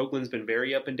 Gunnar Hoagland's been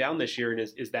very up and down this year. And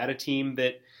is that a team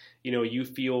that, you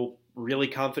feel really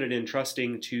confident in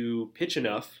trusting to pitch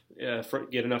enough,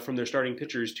 get enough from their starting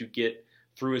pitchers to get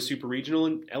through a super regional?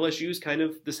 And LSU's kind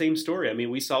of the same story. I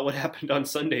mean, we saw what happened on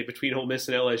Sunday between Ole Miss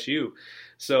and LSU.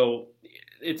 So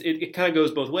it kind of goes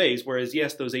both ways, whereas,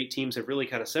 yes, those 8 teams have really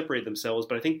kind of separated themselves,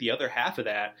 but I think the other half of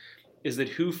that is that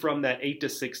who from that 8 to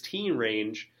 16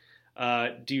 range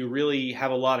do you really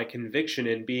have a lot of conviction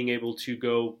in being able to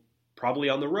go probably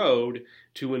on the road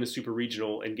to win a super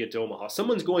regional and get to Omaha?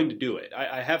 Someone's going to do it.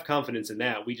 I have confidence in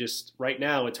that. We just, right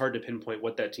now, it's hard to pinpoint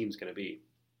what that team's going to be.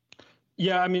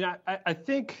 Yeah, I mean, I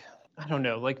think, I don't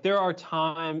know, like there have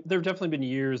definitely been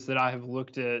years that I have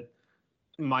looked at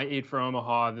my 8 for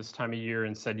Omaha this time of year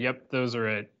and said, yep, those are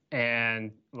it.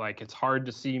 And like, it's hard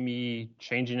to see me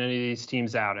changing any of these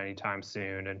teams out anytime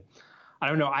soon. And I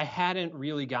don't know, I hadn't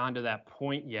really gone to that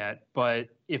point yet, but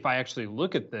if I actually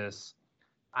look at this,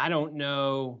 I don't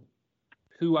know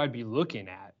who I'd be looking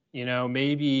at.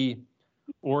 Maybe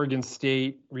Oregon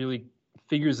State really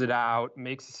figures it out,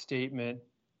 makes a statement,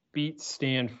 beats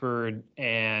Stanford,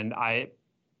 and I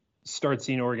start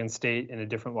seeing Oregon State in a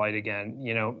different light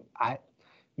again.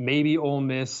 Maybe Ole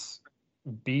Miss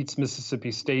beats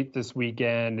Mississippi State this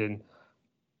weekend and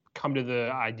come to the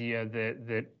idea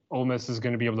that Ole Miss is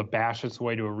going to be able to bash its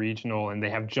way to a regional and they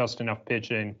have just enough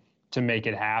pitching to make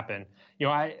it happen.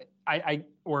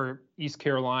 Or East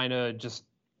Carolina just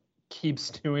keeps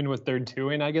doing what they're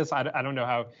doing, I guess. I don't know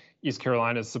how East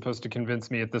Carolina is supposed to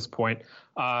convince me at this point,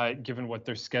 given what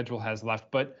their schedule has left.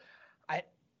 But they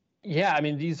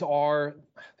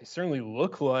certainly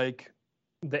look like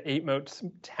the 8 most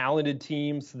talented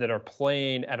teams that are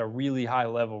playing at a really high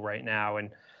level right now. And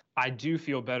I do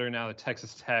feel better now that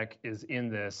Texas Tech is in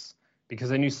this,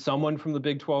 because I knew someone from the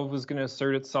Big 12 was going to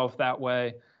assert itself that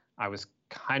way. I was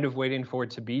kind of waiting for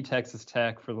it to be Texas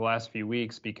Tech for the last few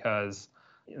weeks because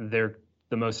they're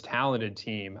the most talented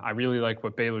team. I really like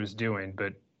what Baylor's doing,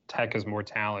 but Tech is more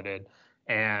talented.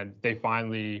 And they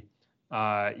finally,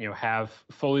 have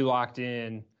fully locked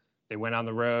in. They went on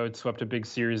the road, swept a big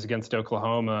series against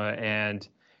Oklahoma, and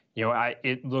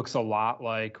it looks a lot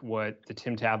like what the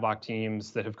Tim Tadlock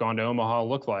teams that have gone to Omaha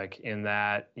look like, in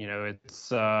that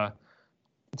it's a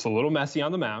little messy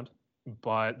on the mound,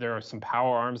 but there are some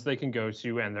power arms they can go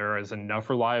to, and there is enough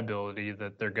reliability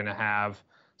that they're going to have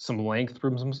some length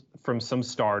from some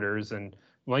starters and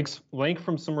length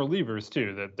from some relievers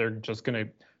too. That they're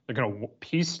going to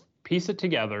piece it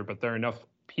together, but there are enough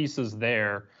pieces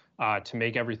there to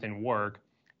make everything work.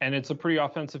 And it's a pretty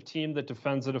offensive team that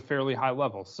defends at a fairly high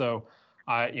level. So,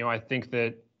 I think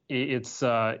that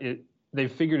they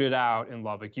figured it out in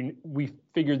Lubbock. We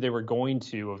figured they were going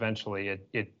to eventually.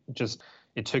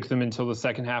 It took them until the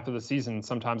second half of the season.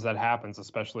 Sometimes that happens,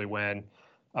 especially when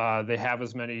they have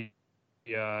as many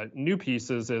new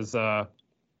pieces as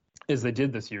they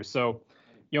did this year. So,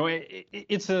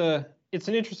 it's an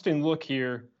interesting look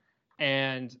here,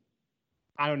 and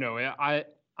I don't know.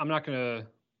 I'm not going to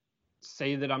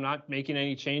say that I'm not making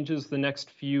any changes the next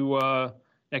few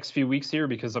next few weeks here,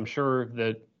 because I'm sure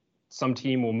that some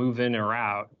team will move in or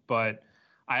out. But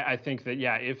I think that,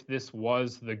 yeah, if this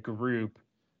was the group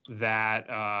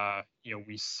that,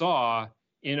 we saw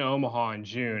in Omaha in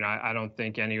June, I don't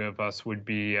think any of us would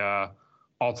be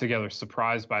altogether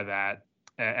surprised by that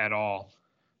at all.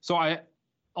 So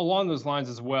along those lines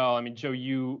as well, I mean, Joe,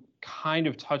 you kind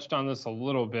of touched on this a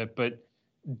little bit, but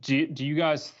do you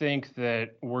guys think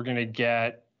that we're going to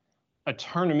get a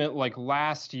tournament like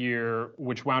last year,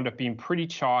 which wound up being pretty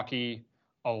chalky?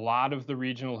 A lot of the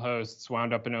regional hosts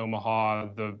wound up in Omaha.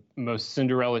 The most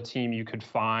Cinderella team you could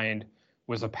find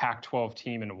was a Pac-12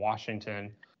 team in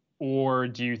Washington. Or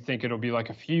do you think it'll be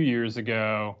like a few years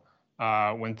ago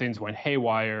when things went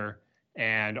haywire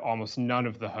and almost none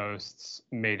of the hosts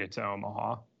made it to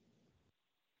Omaha?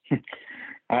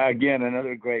 Again,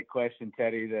 another great question,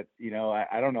 Teddy, that,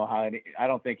 I don't know I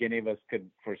don't think any of us could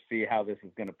foresee how this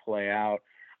is going to play out.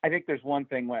 I think there's one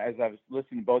thing, as I was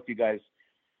listening to both you guys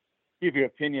give your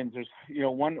opinions, there's,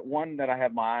 one that I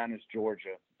have my eye on is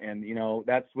Georgia. And,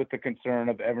 that's with the concern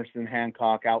of Emerson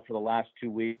Hancock out for the last 2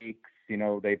 weeks.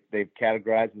 They've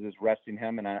categorized it as resting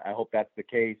him, and I hope that's the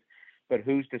case. But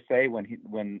who's to say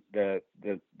when the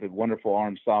wonderful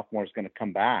armed sophomore is going to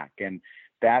come back? And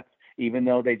that's, even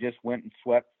though they just went and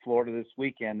swept Florida this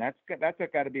weekend, that's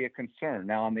got to be a concern.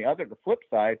 Now, on the flip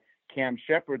side, Cam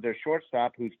Shepard, their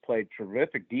shortstop, who's played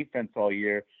terrific defense all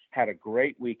year, had a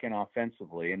great weekend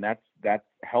offensively, and that's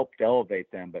helped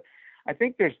elevate them. But I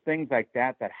think there's things like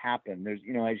that happen. There's,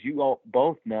 as you all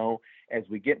both know, as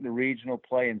we get into regional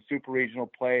play and super regional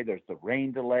play, there's the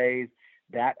rain delays.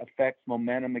 That affects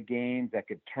momentum of games. That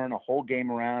could turn a whole game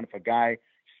around. If a guy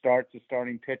starts a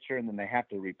starting pitcher and then they have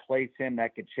to replace him,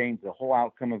 that could change the whole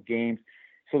outcome of games.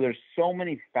 So there's so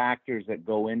many factors that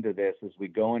go into this as we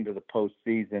go into the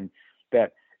postseason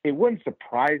that it wouldn't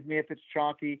surprise me if it's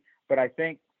chalky, but I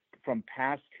think from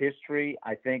past history,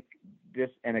 I think this,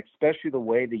 and especially the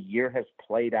way the year has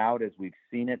played out as we've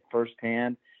seen it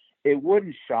firsthand, it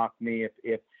wouldn't shock me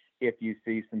if you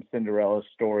see some Cinderella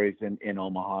stories in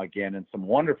Omaha again, and some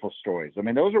wonderful stories. I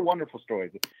mean, those are wonderful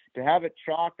stories. To have it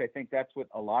chalked, I think that's what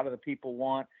a lot of the people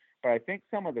want. But I think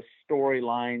some of the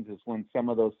storylines is when some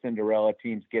of those Cinderella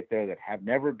teams get there that have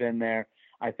never been there.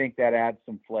 I think that adds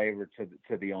some flavor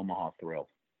to the Omaha thrill.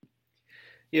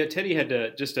 Yeah, Teddy had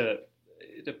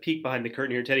to peek behind the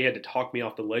curtain here. Teddy had to talk me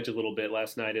off the ledge a little bit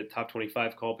last night at Top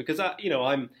 25 call, because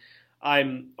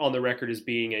I'm on the record as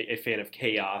being a fan of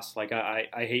chaos. Like I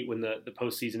hate when the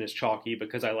postseason is chalky,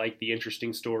 because I like the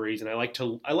interesting stories, and I like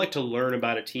to learn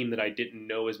about a team that I didn't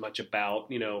know as much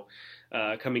about,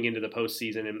 coming into the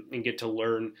postseason, and get to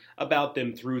learn about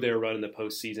them through their run in the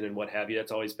postseason and what have you.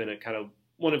 That's always been a kind of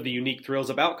one of the unique thrills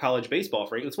about college baseball,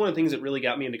 frankly. It's one of the things that really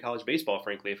got me into college baseball,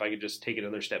 frankly, if I could just take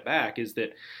another step back, is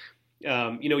that,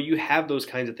 you have those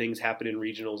kinds of things happen in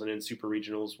regionals and in super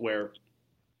regionals where,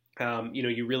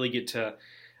 you really get to,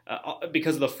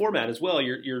 because of the format as well,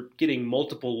 you're getting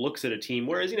multiple looks at a team.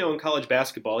 Whereas, in college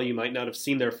basketball, you might not have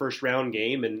seen their first round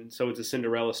game, and so it's a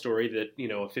Cinderella story that,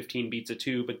 a 15 beats a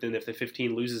 2, but then if the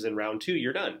 15 loses in round 2,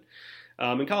 you're done.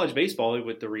 In college baseball,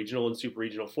 with the regional and super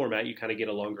regional format, you kind of get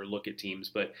a longer look at teams.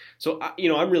 But so,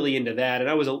 I'm really into that. And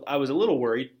I was a little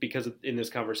worried, because in this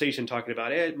conversation talking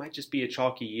about it might just be a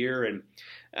chalky year. And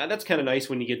that's kind of nice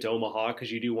when you get to Omaha,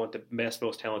 because you do want the best,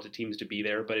 most talented teams to be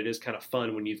there. But it is kind of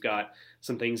fun when you've got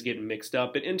some things getting mixed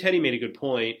up. And Teddy made a good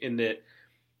point in that,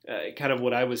 kind of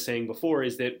what I was saying before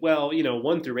is that,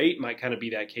 1 through 8 might kind of be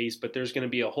that case, but there's going to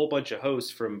be a whole bunch of hosts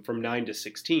from 9 to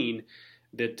 16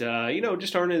 that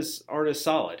just aren't as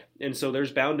solid, and so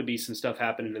there's bound to be some stuff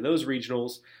happening in those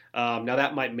regionals. Now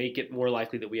that might make it more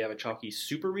likely that we have a chalky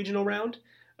super regional round,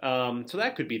 so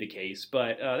that could be the case,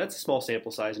 but that's a small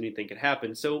sample size, and you think it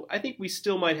happens. So I think we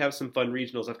still might have some fun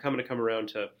regionals. I've come around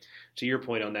to your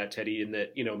point on that, Teddy, in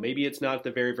that maybe it's not at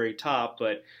the very, very top,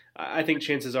 but I think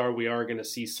chances are we are going to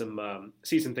see some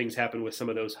things happen with some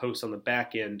of those hosts on the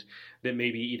back end that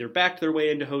maybe either backed their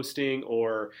way into hosting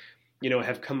or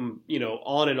have come,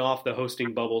 on and off the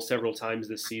hosting bubble several times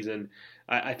this season.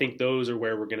 I think those are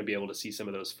where we're going to be able to see some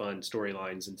of those fun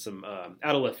storylines and some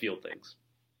out of left field things.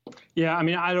 Yeah, I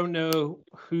mean, I don't know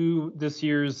who this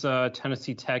year's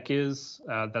Tennessee Tech is.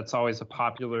 That's always a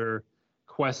popular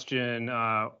question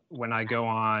when I go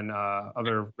on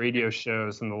other radio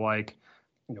shows and the like.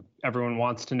 Everyone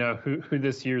wants to know who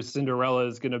this year's Cinderella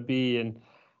is going to be, and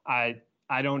I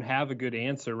don't have a good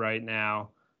answer right now.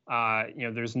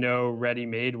 There's no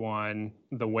ready-made one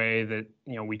the way that,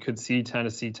 we could see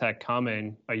Tennessee Tech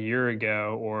coming a year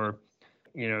ago, or,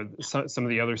 some of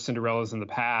the other Cinderellas in the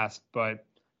past. But,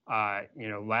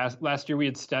 last year we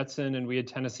had Stetson and we had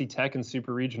Tennessee Tech in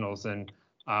super regionals, and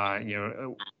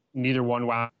Neither one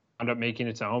wound up making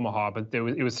it to Omaha, but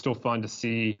it was still fun to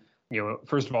see,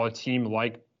 first of all, a team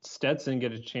like Stetson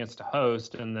get a chance to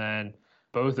host, and then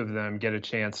both of them get a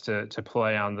chance to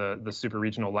play on the super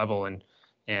regional level, and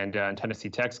in Tennessee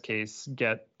Tech's case,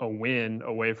 get a win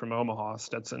away from Omaha.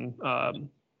 Stetson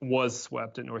was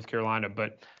swept at North Carolina,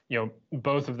 but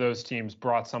both of those teams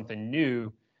brought something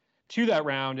new to that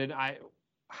round, and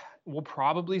we'll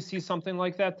probably see something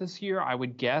like that this year, I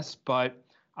would guess, but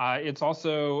it's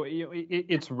also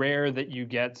it's rare that you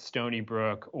get Stony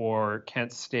Brook or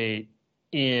Kent State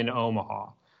in Omaha.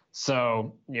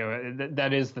 So that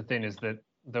is the thing, is that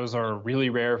those are really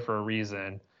rare for a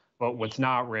reason. But what's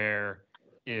not rare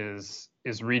is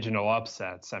regional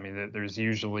upsets. I mean, there's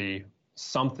usually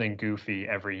something goofy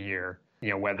every year.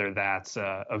 Whether that's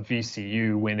a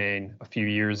VCU winning a few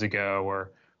years ago,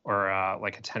 or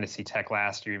like a Tennessee Tech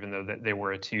last year, even though they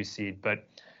were a 2 seed. But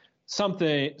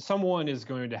someone is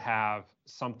going to have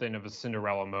something of a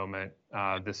Cinderella moment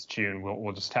this June.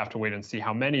 We'll just have to wait and see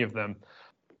how many of them,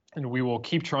 and we will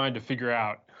keep trying to figure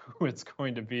out who it's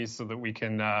going to be, so that we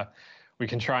can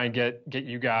try and get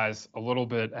you guys a little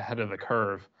bit ahead of the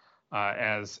curve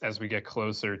as we get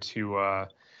closer to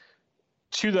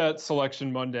that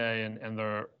selection Monday and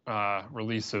the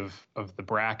release of the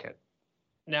bracket.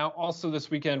 Now, also this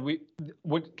weekend,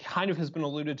 what kind of has been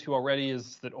alluded to already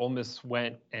is that Ole Miss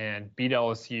went and beat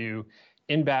LSU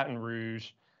in Baton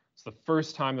Rouge. It's the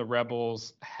first time the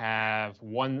Rebels have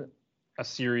won a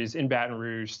series in Baton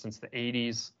Rouge since the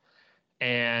 80s.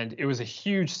 And it was a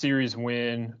huge series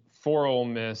win for Ole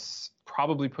Miss,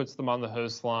 probably puts them on the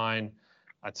host line.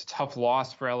 It's a tough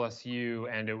loss for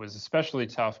LSU, and it was especially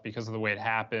tough because of the way it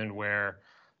happened, where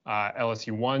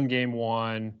LSU won game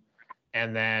 1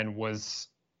 and then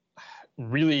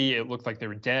it looked like they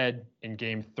were dead in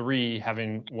game 3,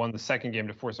 having won the second game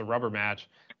to force a rubber match.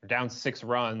 They're down 6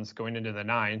 runs going into the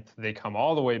 9th. They come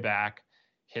all the way back,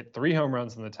 hit 3 home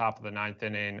runs in the top of the 9th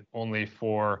inning, only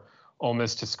for Ole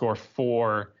Miss to score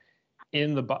 4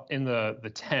 in the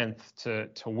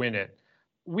 10th to win it.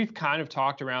 We've kind of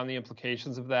talked around the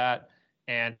implications of that,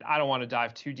 and I don't want to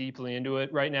dive too deeply into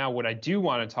it right now. What I do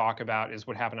want to talk about is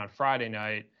what happened on Friday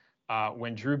night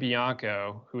when Drew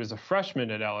Bianco, who is a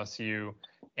freshman at LSU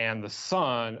and the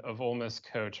son of Ole Miss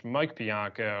coach Mike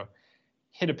Bianco,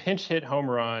 hit a pinch hit home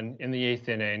run in the 8th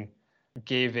inning,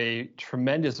 gave a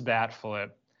tremendous bat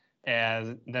flip,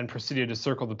 and then proceeded to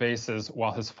circle the bases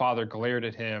while his father glared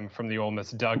at him from the Ole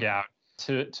Miss dugout.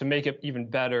 To make it even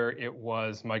better, it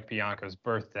was Mike Bianco's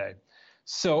birthday.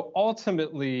 So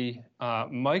ultimately,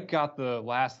 Mike got the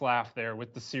last laugh there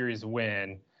with the series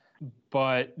win,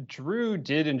 but Drew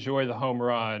did enjoy the home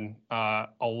run a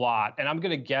lot. And I'm going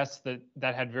to guess that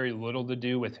had very little to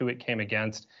do with who it came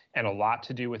against and a lot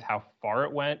to do with how far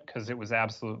it went, because it was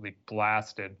absolutely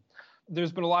blasted.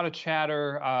 There's been a lot of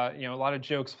chatter, a lot of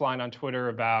jokes flying on Twitter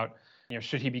about,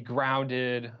 should he be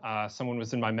grounded? Someone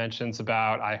was in my mentions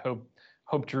about, I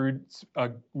hope Drew's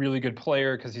a really good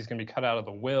player because he's going to be cut out of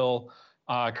the will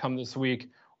come this week.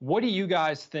 What do you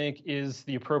guys think is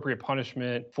the appropriate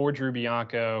punishment for Drew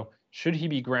Bianco? Should he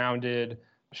be grounded?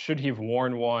 Should he have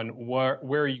worn one? Where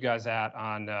are you guys at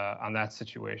on that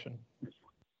situation?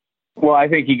 Well, I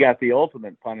think he got the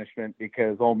ultimate punishment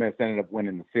because Ole Miss ended up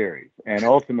winning the series. And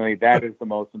ultimately, that is the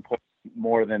most important,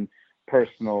 more than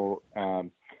personal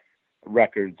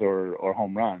records or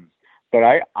home runs.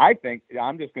 But I think,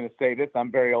 I'm just going to say this,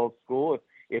 I'm very old school.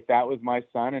 If that was my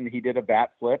son and he did a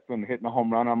bat flip and hitting a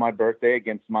home run on my birthday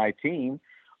against my team,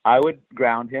 I would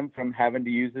ground him from having to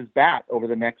use his bat over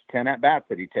the next 10 at-bats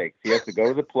that he takes. He has to go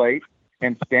to the plate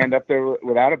and stand up there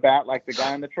without a bat like the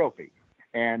guy in the trophy.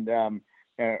 And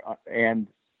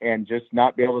just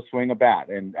not be able to swing a bat.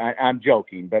 And I'm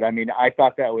joking, but I mean, I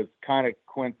thought that was kind of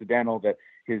coincidental that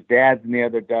his dad's in the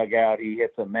other dugout. He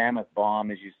hits a mammoth bomb,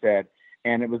 as you said,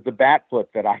 and it was the bat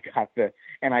flip that I got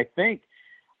and I think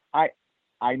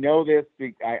I know this.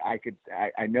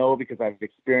 I know because I've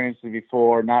experienced it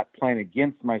before, not playing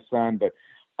against my son, but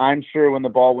I'm sure when the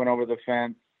ball went over the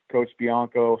fence, Coach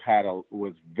Bianco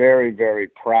was very, very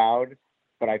proud.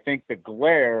 But I think the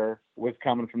glare was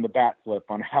coming from the bat flip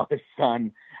on how his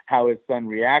son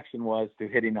reaction was to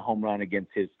hitting a home run against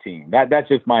his team. That's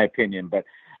just my opinion. But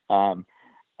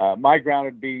my ground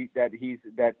would be that he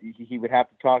would have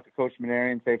to talk to Coach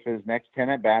Mainieri and say for his next 10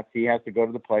 at bats, he has to go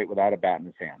to the plate without a bat in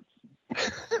his hands.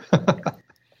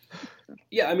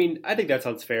 Yeah, I mean, I think that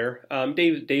sounds fair.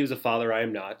 Dave's a father, I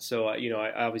am not, so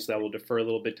I obviously I will defer a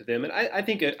little bit to them, and I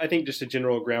think just a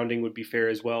general grounding would be fair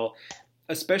as well,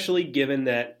 especially given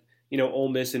that Ole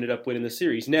Miss ended up winning the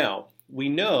series. Now we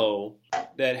know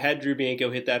that had Drew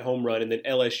Bianco hit that home run and then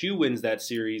LSU wins that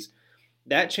series,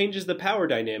 that changes the power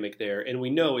dynamic there. And we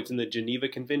know it's in the Geneva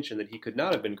Convention that he could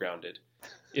not have been grounded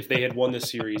if they had won the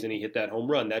series and he hit that home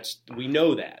run. We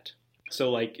know that.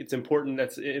 So like it's important.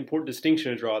 That's an important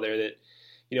distinction to draw there. That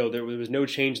there was no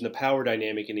change in the power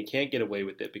dynamic, and he can't get away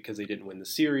with it because they didn't win the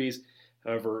series.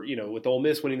 However, with Ole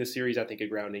Miss winning the series, I think a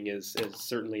grounding is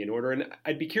certainly in order. And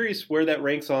I'd be curious where that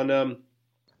ranks on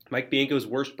Mike Bianco's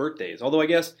worst birthdays. Although I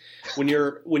guess when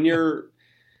your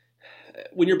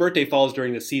birthday falls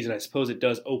during the season, I suppose it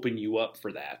does open you up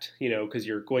for that, because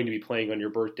you're going to be playing on your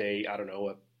birthday, I don't know,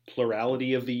 a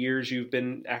plurality of the years you've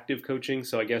been active coaching.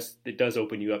 So I guess it does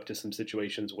open you up to some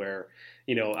situations where,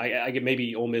 I get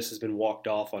maybe Ole Miss has been walked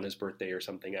off on his birthday or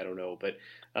something. I don't know. But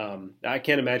I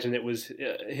can't imagine it was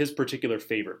his particular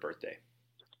favorite birthday.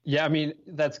 Yeah, I mean,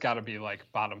 that's got to be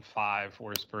like bottom 5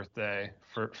 worst birthday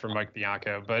for Mike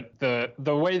Bianco. But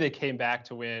the way they came back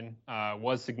to win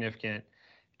was significant.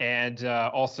 And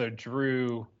also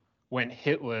Drew went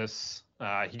hitless.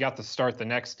 He got the start the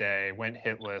next day, went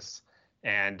hitless,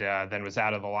 and then was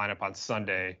out of the lineup on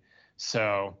Sunday.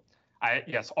 So,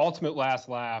 ultimate last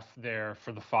laugh there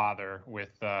for the father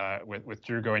with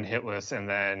Drew going hitless and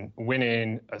then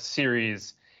winning a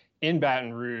series in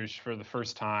Baton Rouge for the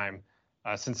first time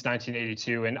since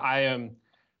 1982. And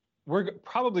we're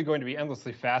probably going to be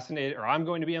endlessly fascinated, or I'm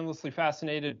going to be endlessly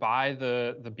fascinated by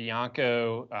the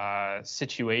Bianco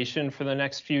situation for the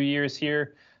next few years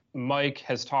here. Mike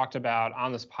has talked about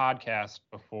on this podcast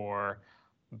before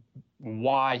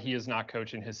why he is not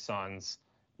coaching his sons.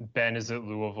 Ben is at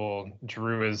Louisville,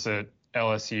 Drew is at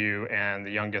LSU, and the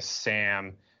youngest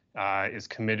Sam is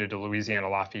committed to Louisiana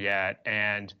Lafayette.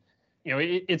 And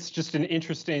it's just an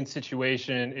interesting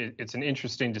situation. It's an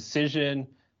interesting decision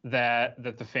that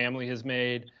the family has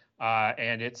made,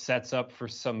 and it sets up for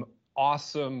some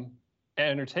awesome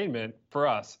entertainment for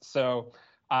us. So,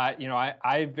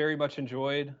 I very much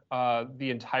enjoyed the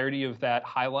entirety of that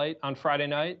highlight on Friday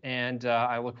night, and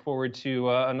I look forward to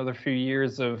another few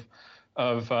years of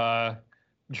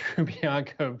Drew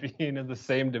Bianco being in the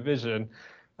same division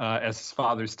as his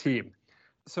father's team.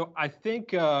 So I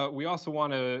think we also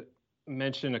want to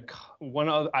mention one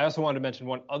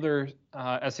other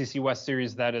SEC West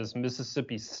series, that is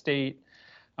Mississippi State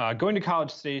going to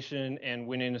College Station and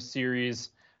winning a series.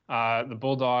 The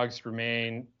Bulldogs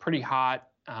remain pretty hot,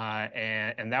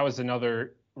 and that was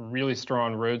another really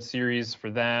strong road series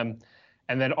for them.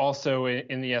 And then also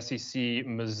in the SEC,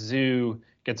 Mizzou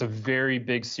gets a very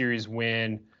big series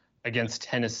win against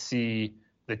Tennessee.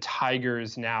 The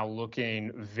Tigers now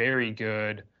looking very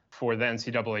good for the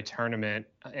NCAA tournament,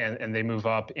 and they move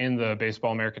up in the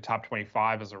Baseball America Top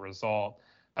 25 as a result.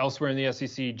 Elsewhere in the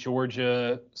SEC,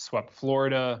 Georgia swept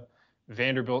Florida.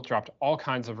 Vanderbilt dropped all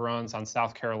kinds of runs on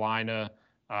South Carolina,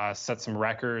 set some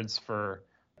records for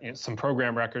some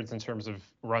program records in terms of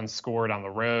runs scored on the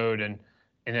road and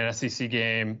in an SEC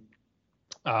game,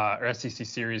 or SEC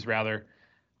series rather.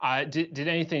 Did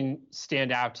anything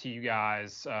stand out to you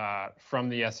guys from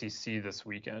the SEC this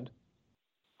weekend?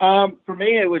 For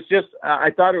me, it was just I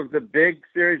thought it was a big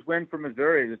series win for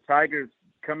Missouri. The Tigers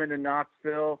come into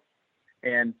Knoxville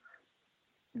and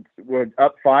were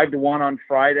up 5-1 on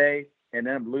Friday, and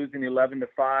then losing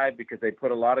 11-5 because they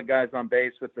put a lot of guys on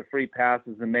base with the free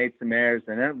passes and made some errors,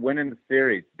 and then winning the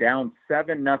series down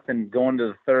 7-0 going to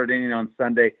the third inning on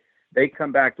Sunday. They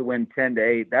come back to win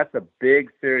 10-8. That's a big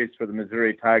series for the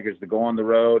Missouri Tigers to go on the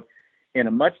road in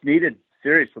a much-needed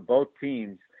series for both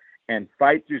teams and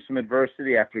fight through some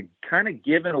adversity after kind of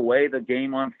giving away the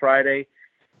game on Friday,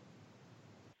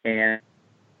 and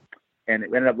it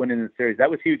ended up winning the series. That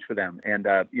was huge for them. And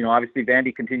obviously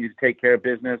Vandy continues to take care of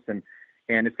business, and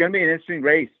it's going to be an interesting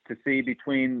race to see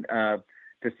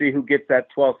to see who gets that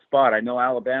 12th spot. I know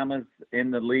Alabama's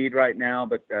in the lead right now,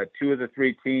 but 2 of the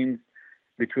 3 teams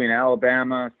between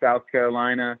Alabama, South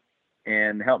Carolina,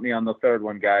 and help me on the third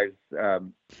one, guys,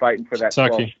 fighting for that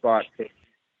 12th spot.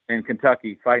 And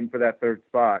Kentucky fighting for that 3rd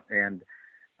spot. And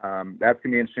that's going to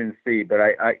be interesting to see. But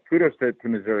I kudos to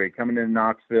Missouri coming into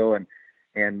Knoxville.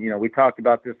 And we talked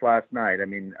about this last night. I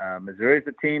mean, Missouri's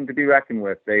a team to be reckoned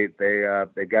with. They've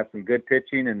got some good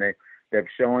pitching, and they've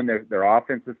shown their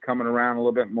offense is coming around a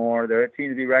little bit more. They're a team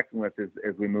to be reckoned with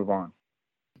as we move on.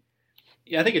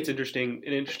 Yeah, I think it's an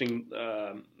interesting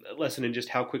lesson in just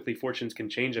how quickly fortunes can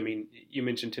change. I mean, you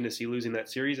mentioned Tennessee losing that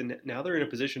series, and now they're in a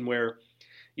position where,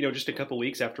 just a couple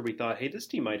weeks after we thought, hey, this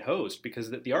team might host,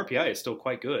 because the RPI is still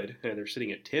quite good. They're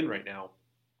sitting at 10 right now,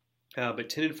 but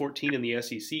 10-14 in the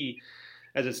SEC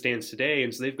as it stands today.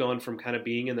 And so they've gone from kind of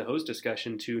being in the host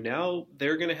discussion to now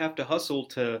they're going to have to hustle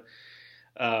to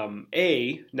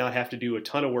not have to do a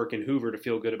ton of work in Hoover to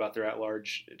feel good about their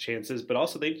at-large chances, but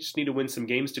also they just need to win some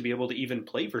games to be able to even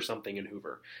play for something in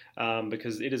Hoover,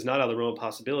 because it is not out of the realm of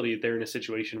possibility that they're in a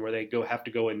situation where they have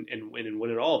to go and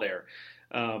win it all there.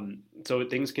 So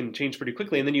things can change pretty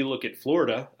quickly. And then you look at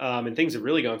Florida, and things have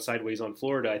really gone sideways on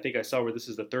Florida. I think I saw where this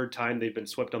is the third time they've been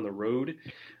swept on the road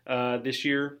this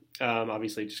year.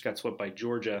 Obviously, just got swept by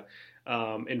Georgia.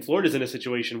 And Florida's in a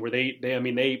situation where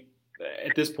they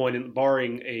at this point,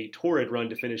 barring a torrid run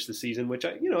to finish the season, which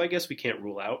I guess we can't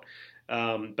rule out.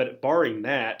 But barring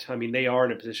that, they are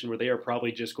in a position where they are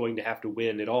probably just going to have to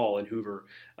win it all in Hoover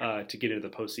to get into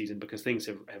the postseason, because things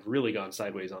have really gone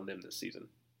sideways on them this season.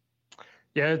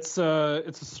 Yeah, it's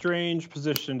a strange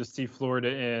position to see Florida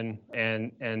in,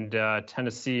 and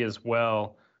Tennessee as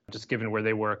well, just given where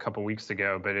they were a couple weeks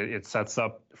ago. But it sets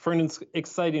up for an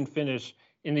exciting finish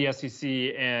in the SEC.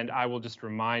 And I will just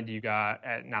remind you guys,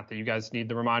 not that you guys need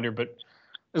the reminder, but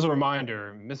as a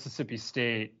reminder, Mississippi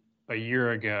State a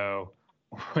year ago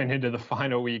went into the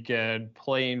final weekend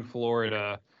playing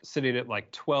Florida, sitting at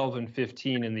like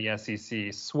 12-15 in the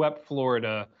SEC, swept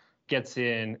Florida, gets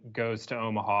in, goes to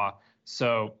Omaha.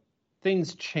 So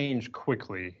things change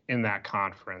quickly in that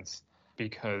conference,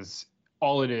 because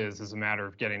all it is a matter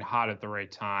of getting hot at the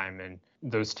right time, and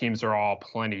those teams are all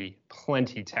plenty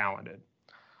talented.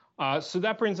 So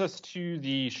that brings us to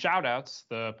the shout-outs,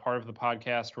 the part of the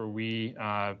podcast where we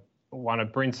want to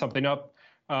bring something up,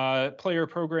 player,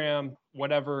 program,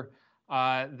 whatever,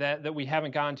 that we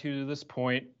haven't gotten to this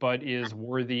point, but is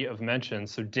worthy of mention.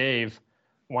 So Dave,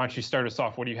 why don't you start us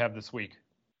off? What do you have this week?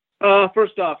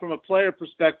 First off, from a player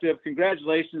perspective,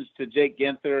 congratulations to Jake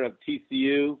Ginther of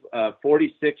TCU,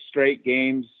 46 straight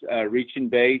games reaching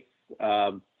base.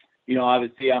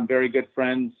 Obviously I'm very good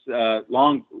friends,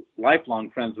 lifelong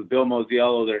friends with Bill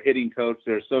Mosiello, their hitting coach,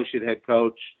 their associate head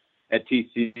coach at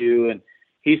TCU. And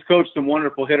he's coached some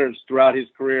wonderful hitters throughout his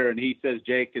career. And he says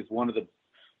Jake is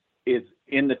is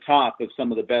in the top of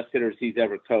some of the best hitters he's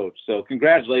ever coached. So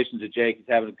congratulations to Jake. He's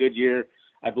having a good year.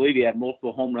 I believe he had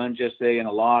multiple home runs yesterday and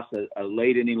a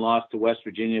late inning loss to West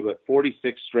Virginia, but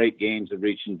 46 straight games of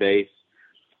reaching base.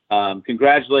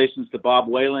 Congratulations to Bob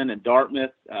Whalen and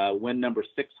Dartmouth, win number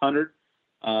 600,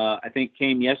 I think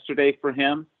came yesterday for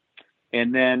him.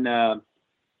 And then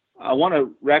I want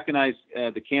to recognize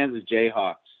the Kansas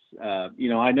Jayhawks.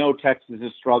 I know Texas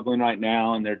is struggling right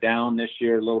now, and they're down this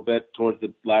year a little bit towards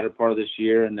the latter part of this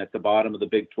year and at the bottom of the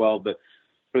Big 12, but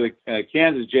for the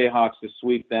Kansas Jayhawks to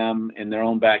sweep them in their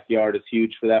own backyard is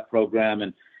huge for that program.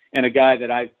 And a guy that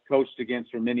I've coached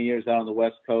against for many years out on the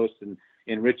West Coast, and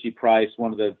Richie Price,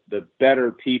 one of the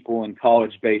better people in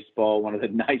college baseball, one of the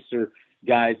nicer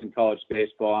guys in college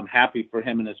baseball. I'm happy for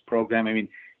him and his program.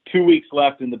 2 weeks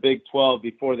left in the Big 12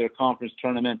 before their conference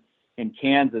tournament, and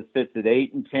Kansas sits at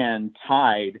 8-10,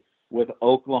 tied with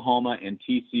Oklahoma and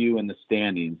TCU in the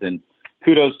standings. And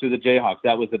kudos to the Jayhawks.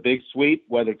 That was a big sweep.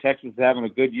 Whether Texas is having a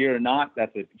good year or not,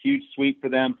 that's a huge sweep for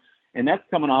them. And that's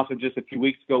coming off of just a few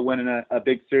weeks ago winning a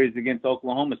big series against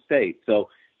Oklahoma State. So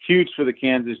huge for the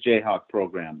Kansas Jayhawk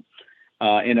program.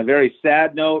 In a very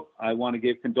sad note, I want to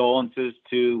give condolences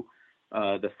to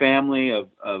the family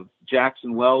of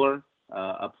Jackson Weller,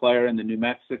 a player in the New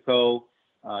Mexico,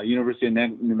 University of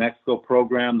New Mexico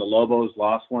program. The Lobos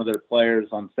lost one of their players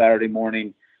on Saturday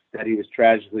morning, that he was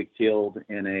tragically killed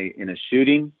in a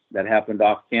shooting that happened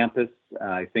off campus.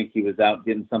 I think he was out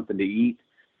getting something to eat.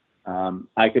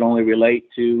 I can only relate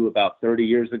to about 30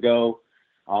 years ago.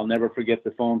 I'll never forget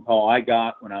the phone call I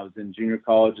got when I was in junior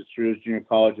college at Cerritos Junior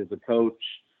College as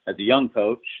a young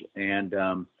coach, and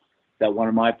that one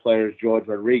of my players, George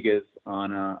Rodriguez,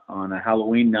 on a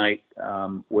Halloween night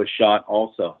was shot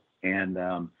also. And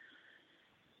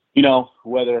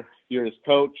whether you're his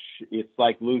coach, it's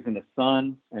like losing a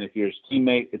son, and if you're his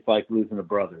teammate, it's like losing a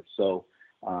brother. So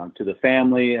to the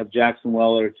family of Jackson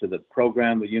Weller, to the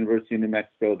program, the University of New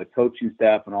Mexico, the coaching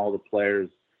staff, and all the players,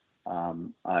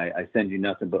 I send you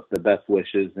nothing but the best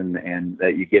wishes, and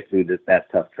that you get through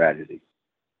that tough tragedy.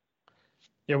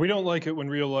 Yeah, we don't like it when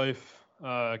real life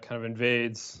kind of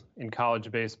invades in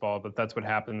college baseball, but that's what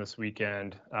happened this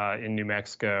weekend in New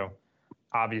Mexico.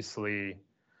 Obviously,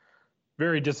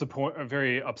 very disappointing,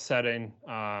 very upsetting.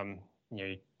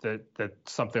 That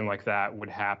something like that would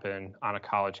happen on a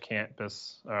college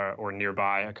campus or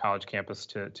nearby a college campus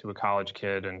to a college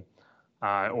kid, and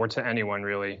or to anyone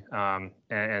really.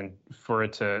 And for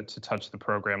it to touch the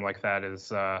program like that is,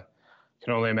 can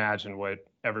only imagine what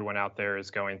everyone out there is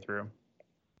going through.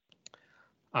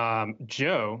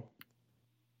 Joe,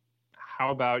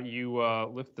 how about you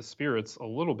lift the spirits a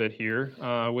little bit here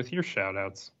with your shout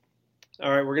outs? All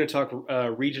right, we're going to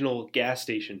talk regional gas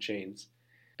station chains.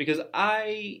 because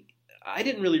I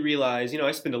didn't really realize,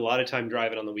 I spend a lot of time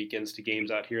driving on the weekends to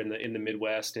games out here in the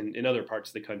Midwest and in other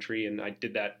parts of the country, and I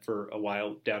did that for a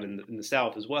while down in the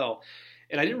South as well.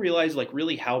 And I didn't realize like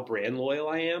really how brand loyal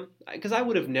I am, because I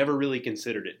would have never really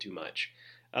considered it too much.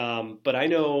 But I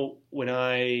know when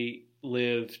I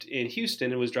lived in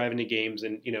Houston and was driving to games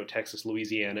in Texas,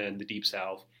 Louisiana, and the Deep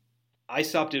South, I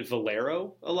stopped at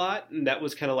Valero a lot, and that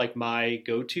was kind of like my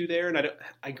go-to there. And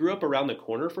I grew up around the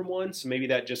corner from one, so maybe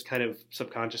that just kind of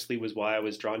subconsciously was why I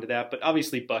was drawn to that. But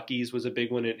obviously Buc-ee's was a big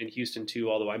one in Houston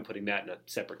too, although I'm putting that in a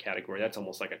separate category. That's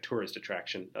almost like a tourist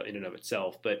attraction in and of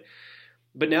itself. But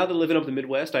now that living up the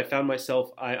Midwest, I found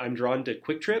myself, I'm drawn to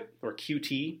Quick Trip, or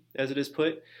QT as it is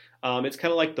put. It's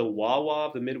kind of like the Wawa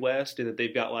of the Midwest, in that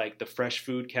they've got like the fresh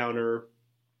food counter,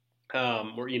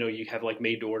 where you have like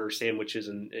made to order sandwiches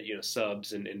and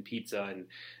subs and pizza and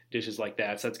dishes like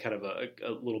that. So that's kind of a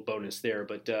little bonus there.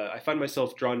 But I find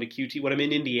myself drawn to QT when I'm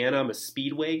in Indiana. I'm a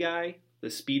Speedway guy. The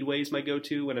Speedway is my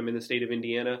go-to when I'm in the state of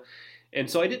Indiana, and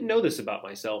so I didn't know this about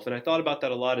myself, and I thought about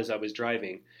that a lot as I was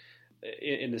driving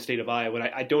in the state of Iowa.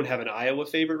 I don't have an Iowa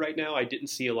favorite right now. I didn't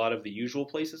see a lot of the usual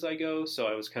places I go, so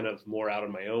I was kind of more out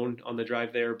on my own on the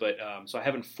drive there. But so I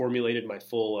haven't formulated my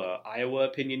full Iowa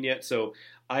opinion yet. So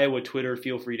Iowa Twitter,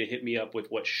 feel free to hit me up with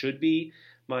what should be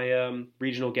my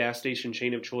regional gas station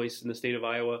chain of choice in the state of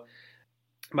Iowa.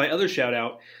 My other shout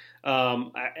out,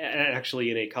 actually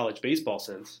in a college baseball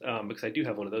sense, because I do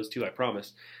have one of those too, I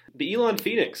promise. The Elon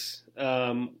Phoenix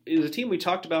is a team we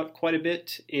talked about quite a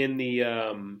bit in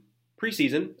the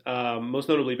preseason, most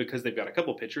notably because they've got a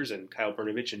couple pitchers, and Kyle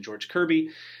Brnovich and George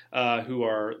Kirby, who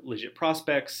are legit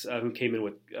prospects, who came in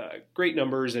with great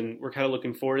numbers, and we're kind of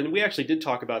looking forward. And we actually did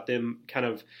talk about them kind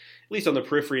of, at least on the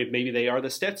periphery, of maybe they are the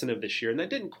Stetson of this year. And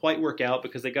that didn't quite work out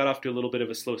because they got off to a little bit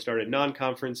of a slow start in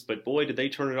non-conference, but boy, did they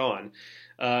turn it on.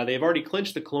 They have already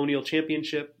clinched the Colonial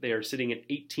Championship. They are sitting at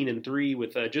 18-3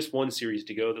 with just one series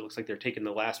to go. That looks like they're taking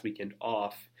the last weekend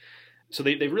off. So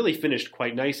they really finished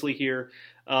quite nicely here.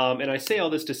 And I say all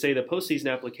this to say the postseason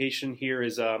application here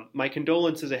is my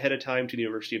condolences ahead of time to the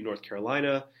University of North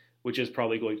Carolina, which is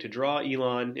probably going to draw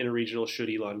Elon in a regional should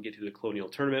Elon get to the Colonial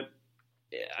Tournament.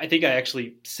 I think I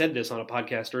actually said this on a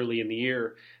podcast early in the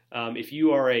year. If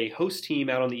you are a host team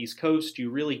out on the East Coast, you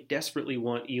really desperately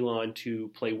want Elon to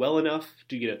play well enough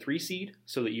to get a 3 seed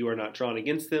so that you are not drawn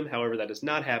against them. However, that has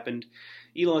not happened.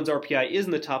 Elon's RPI is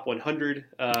in the top 100.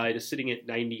 It is sitting at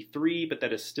 93, but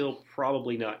that is still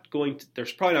probably not going to,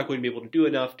 there's probably not going to be able to do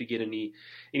enough to get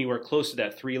anywhere close to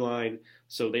that 3 line.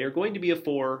 So they are going to be a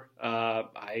 4.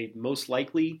 I most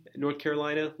likely North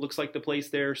Carolina looks like the place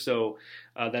there. So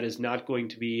that is not going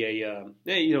to be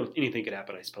anything could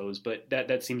happen, I suppose. But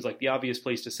that seems like the obvious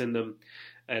place to send them,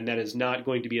 and that is not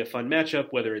going to be a fun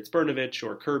matchup, whether it's Brnovich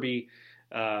or Kirby.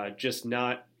 Just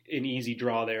not an easy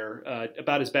draw there.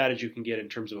 About as bad as you can get in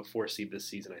terms of a 4 seed this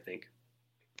season, I think.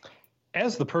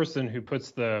 As the person who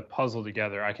puts the puzzle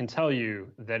together, I can tell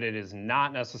you that it is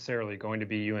not necessarily going to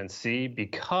be UNC,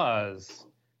 because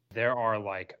there are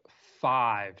like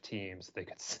 5 teams they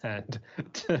could send.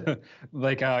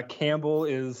 Campbell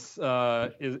is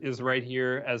right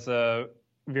here as a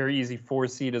very easy 4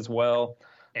 seed as well,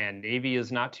 and Navy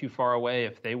is not too far away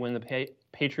if they win the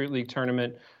Patriot League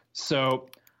tournament. So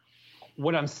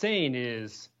what I'm saying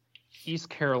is, East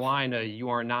Carolina, you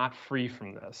are not free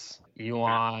from this.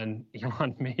 Elon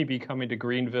may be coming to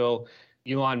Greenville.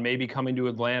 Elon may be coming to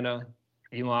Atlanta.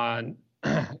 Elon,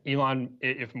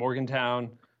 if Morgantown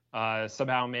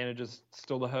somehow manages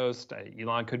still to host,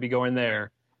 Elon could be going there.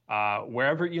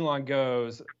 Wherever Elon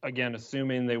goes, again,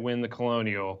 assuming they win the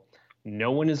Colonial,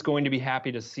 no one is going to be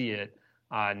happy to see it.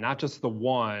 Not just the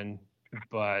 1,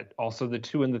 but also the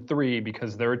 2 and the 3,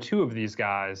 because there are 2 of these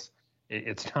guys.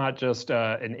 It's not just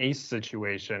an ace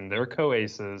situation. They're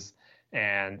co-aces,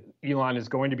 and Elon is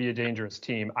going to be a dangerous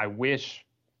team. I wish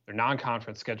their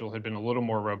non-conference schedule had been a little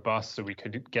more robust so we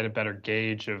could get a better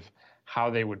gauge of how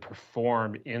they would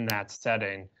perform in that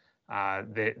setting.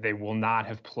 They will not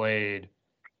have played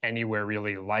anywhere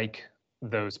really like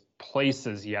those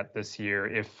places yet this year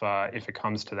if it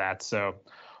comes to that. So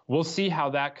we'll see how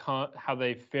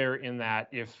they fare in that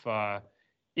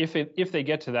if they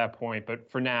get to that point.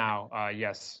 But for now,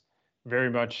 yes, very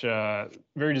much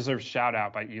very deserved shout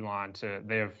out by Elon.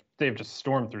 They've just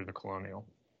stormed through the Colonial.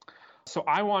 So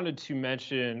I wanted to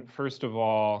mention, first of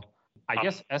all, I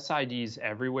guess SIDs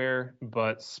everywhere,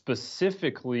 but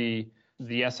specifically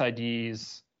the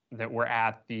SIDs that were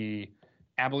at the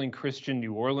Abilene Christian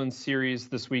New Orleans series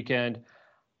this weekend.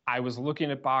 I was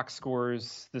looking at box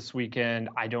scores this weekend.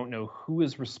 I don't know who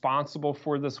is responsible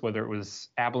for this, whether it was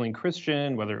Abilene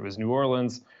Christian, whether it was New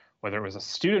Orleans, whether it was a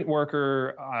student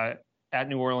worker. at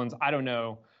New Orleans. I don't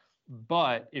know.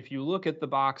 But if you look at the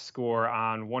box score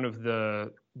on one of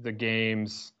the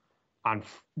games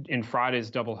in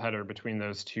Friday's doubleheader between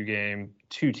those two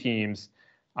teams,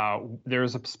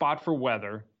 there's a spot for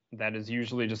weather that is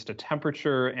usually just a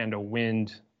temperature and a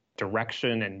wind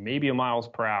direction and maybe a miles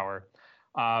per hour.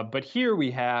 But here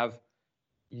we have,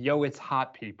 it's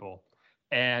hot, people.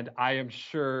 And I am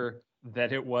sure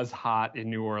that it was hot in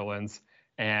New Orleans.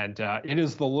 And it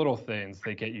is the little things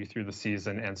that get you through the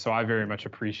season. And so I very much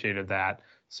appreciated that.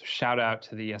 So shout out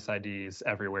to the SIDs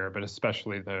everywhere, but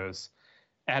especially those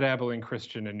at Abilene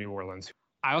Christian in New Orleans.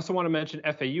 I also want to mention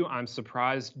FAU. I'm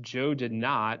surprised Joe did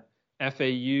not.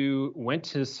 FAU went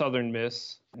to Southern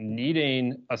Miss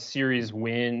needing a series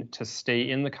win to stay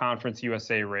in the Conference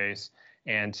USA race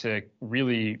and to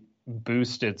really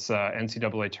boost its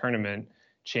NCAA tournament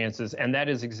chances. And that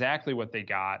is exactly what they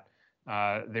got.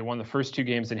 They won the first two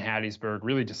games in Hattiesburg,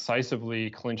 really decisively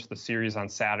clinched the series on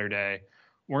Saturday.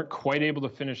 Weren't quite able to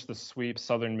finish the sweep.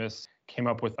 Southern Miss came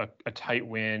up with a tight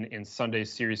win in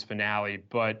Sunday's series finale,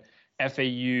 but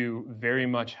FAU very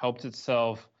much helped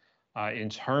itself in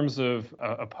terms of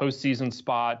a postseason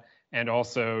spot, and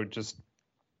also just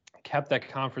kept that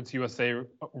Conference USA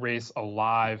race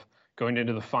alive going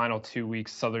into the final 2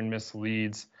 weeks. Southern Miss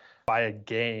leads by a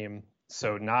game.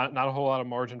 So not a whole lot of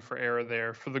margin for error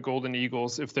there for the Golden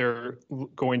Eagles if they're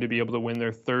going to be able to win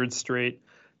their third straight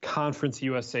Conference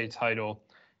USA title.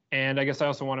 And I guess I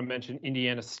also want to mention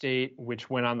Indiana State, which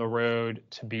went on the road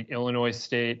to beat Illinois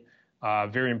State.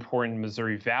 Very important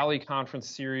Missouri Valley Conference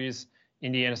series.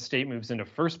 Indiana State moves into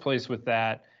first place with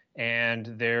that, and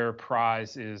their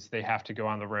prize is they have to go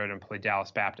on the road and play Dallas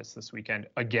Baptist this weekend,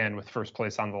 again with first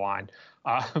place on the line.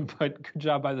 But good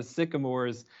job by the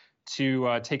Sycamores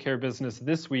to take care of business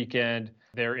this weekend.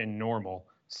 They're in Normal.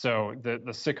 So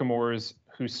the Sycamores,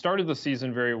 who started the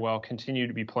season very well, continue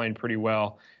to be playing pretty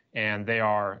well, and they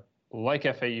are, like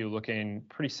FAU, looking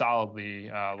pretty solidly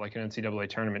like an NCAA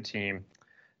tournament team.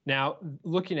 Now,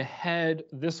 looking ahead,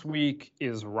 this week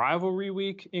is rivalry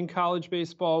week in college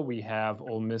baseball. We have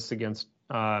Ole Miss against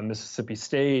Mississippi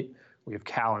State. We have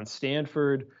Cal and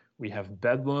Stanford. We have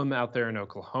Bedlam out there in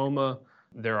Oklahoma.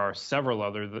 There are several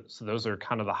others, so those are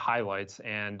kind of the highlights.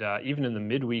 And even in the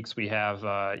midweeks, we have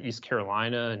East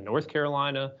Carolina and North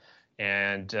Carolina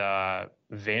and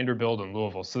Vanderbilt and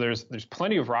Louisville. So there's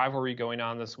plenty of rivalry going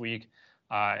on this week,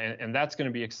 and that's going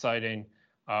to be exciting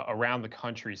around the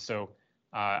country. So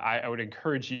I would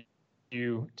encourage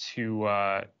you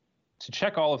to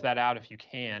check all of that out if you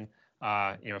can.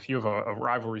 If you have a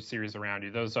rivalry series around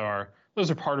you, those are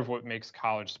part of what makes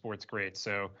college sports great.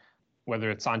 So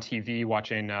whether it's on TV,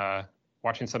 watching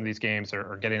some of these games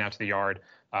or getting out to the yard,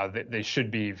 they should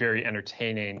be very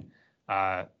entertaining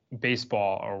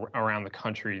baseball around the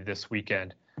country this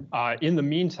weekend. In the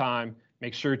meantime,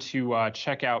 make sure to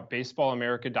check out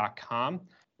baseballamerica.com.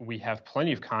 We have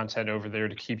plenty of content over there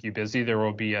to keep you busy. There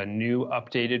will be a new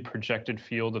updated projected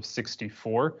field of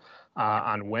 64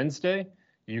 on Wednesday.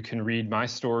 You can read my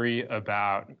story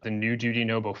about the new Dudy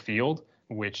Nobo field,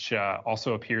 which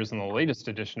also appears in the latest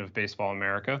edition of Baseball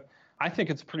America. I think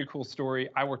it's a pretty cool story.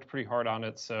 I worked pretty hard on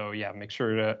it. So yeah, make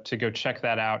sure to go check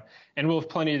that out. And we'll have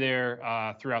plenty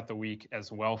there throughout the week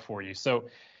as well for you. So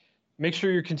make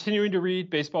sure you're continuing to read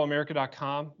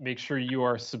baseballamerica.com. Make sure you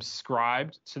are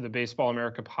subscribed to the Baseball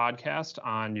America podcast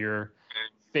on your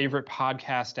favorite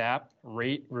podcast app.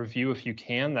 Rate, review if you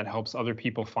can. That helps other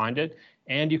people find it.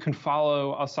 And you can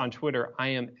follow us on Twitter. I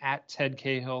am at Ted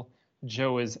Cahill.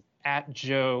 Joe is at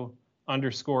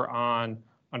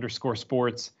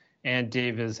Joe_on_sports. And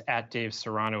Dave is at Dave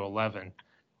Serrano 11.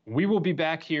 We will be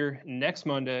back here next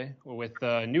Monday with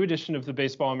a new edition of the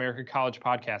Baseball America College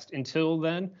podcast. Until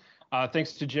then,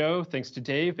 thanks to Joe, thanks to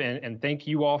Dave, and thank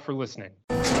you all for listening.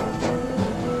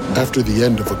 After the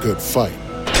end of a good fight,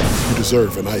 you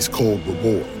deserve an ice-cold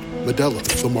reward. Modelo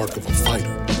is the mark of a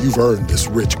fighter. You've earned this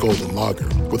rich golden lager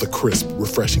with a crisp,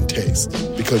 refreshing taste.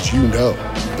 Because you know,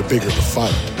 the bigger the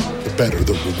fight, the better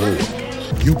the reward.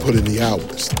 You put in the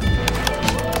hours,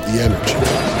 the energy,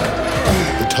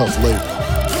 the tough labor.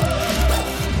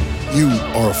 You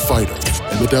are a fighter,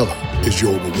 and Modelo is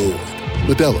your reward.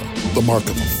 Modelo, the mark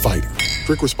of a fighter.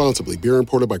 Drink responsibly. Beer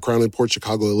imported by Crown Imports,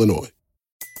 Chicago, Illinois.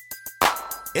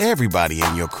 Everybody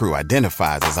in your crew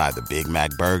identifies as either Big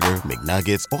Mac Burger,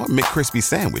 McNuggets, or McCrispy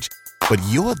Sandwich. But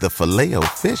you're the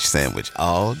Filet-O-Fish Sandwich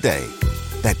all day.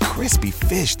 That crispy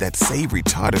fish, that savory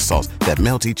tartar sauce, that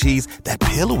melty cheese, that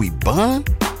pillowy bun.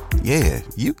 Yeah,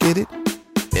 you get it.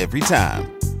 every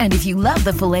time. And if you love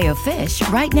the Filet-O-Fish,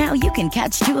 right now you can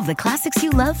catch 2 of the classics you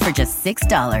love for just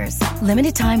 $6.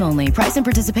 Limited time only. Price and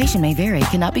participation may vary.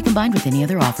 Cannot be combined with any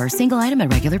other offer. Single item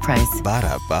at regular price.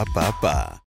 Ba-da-ba-ba-ba.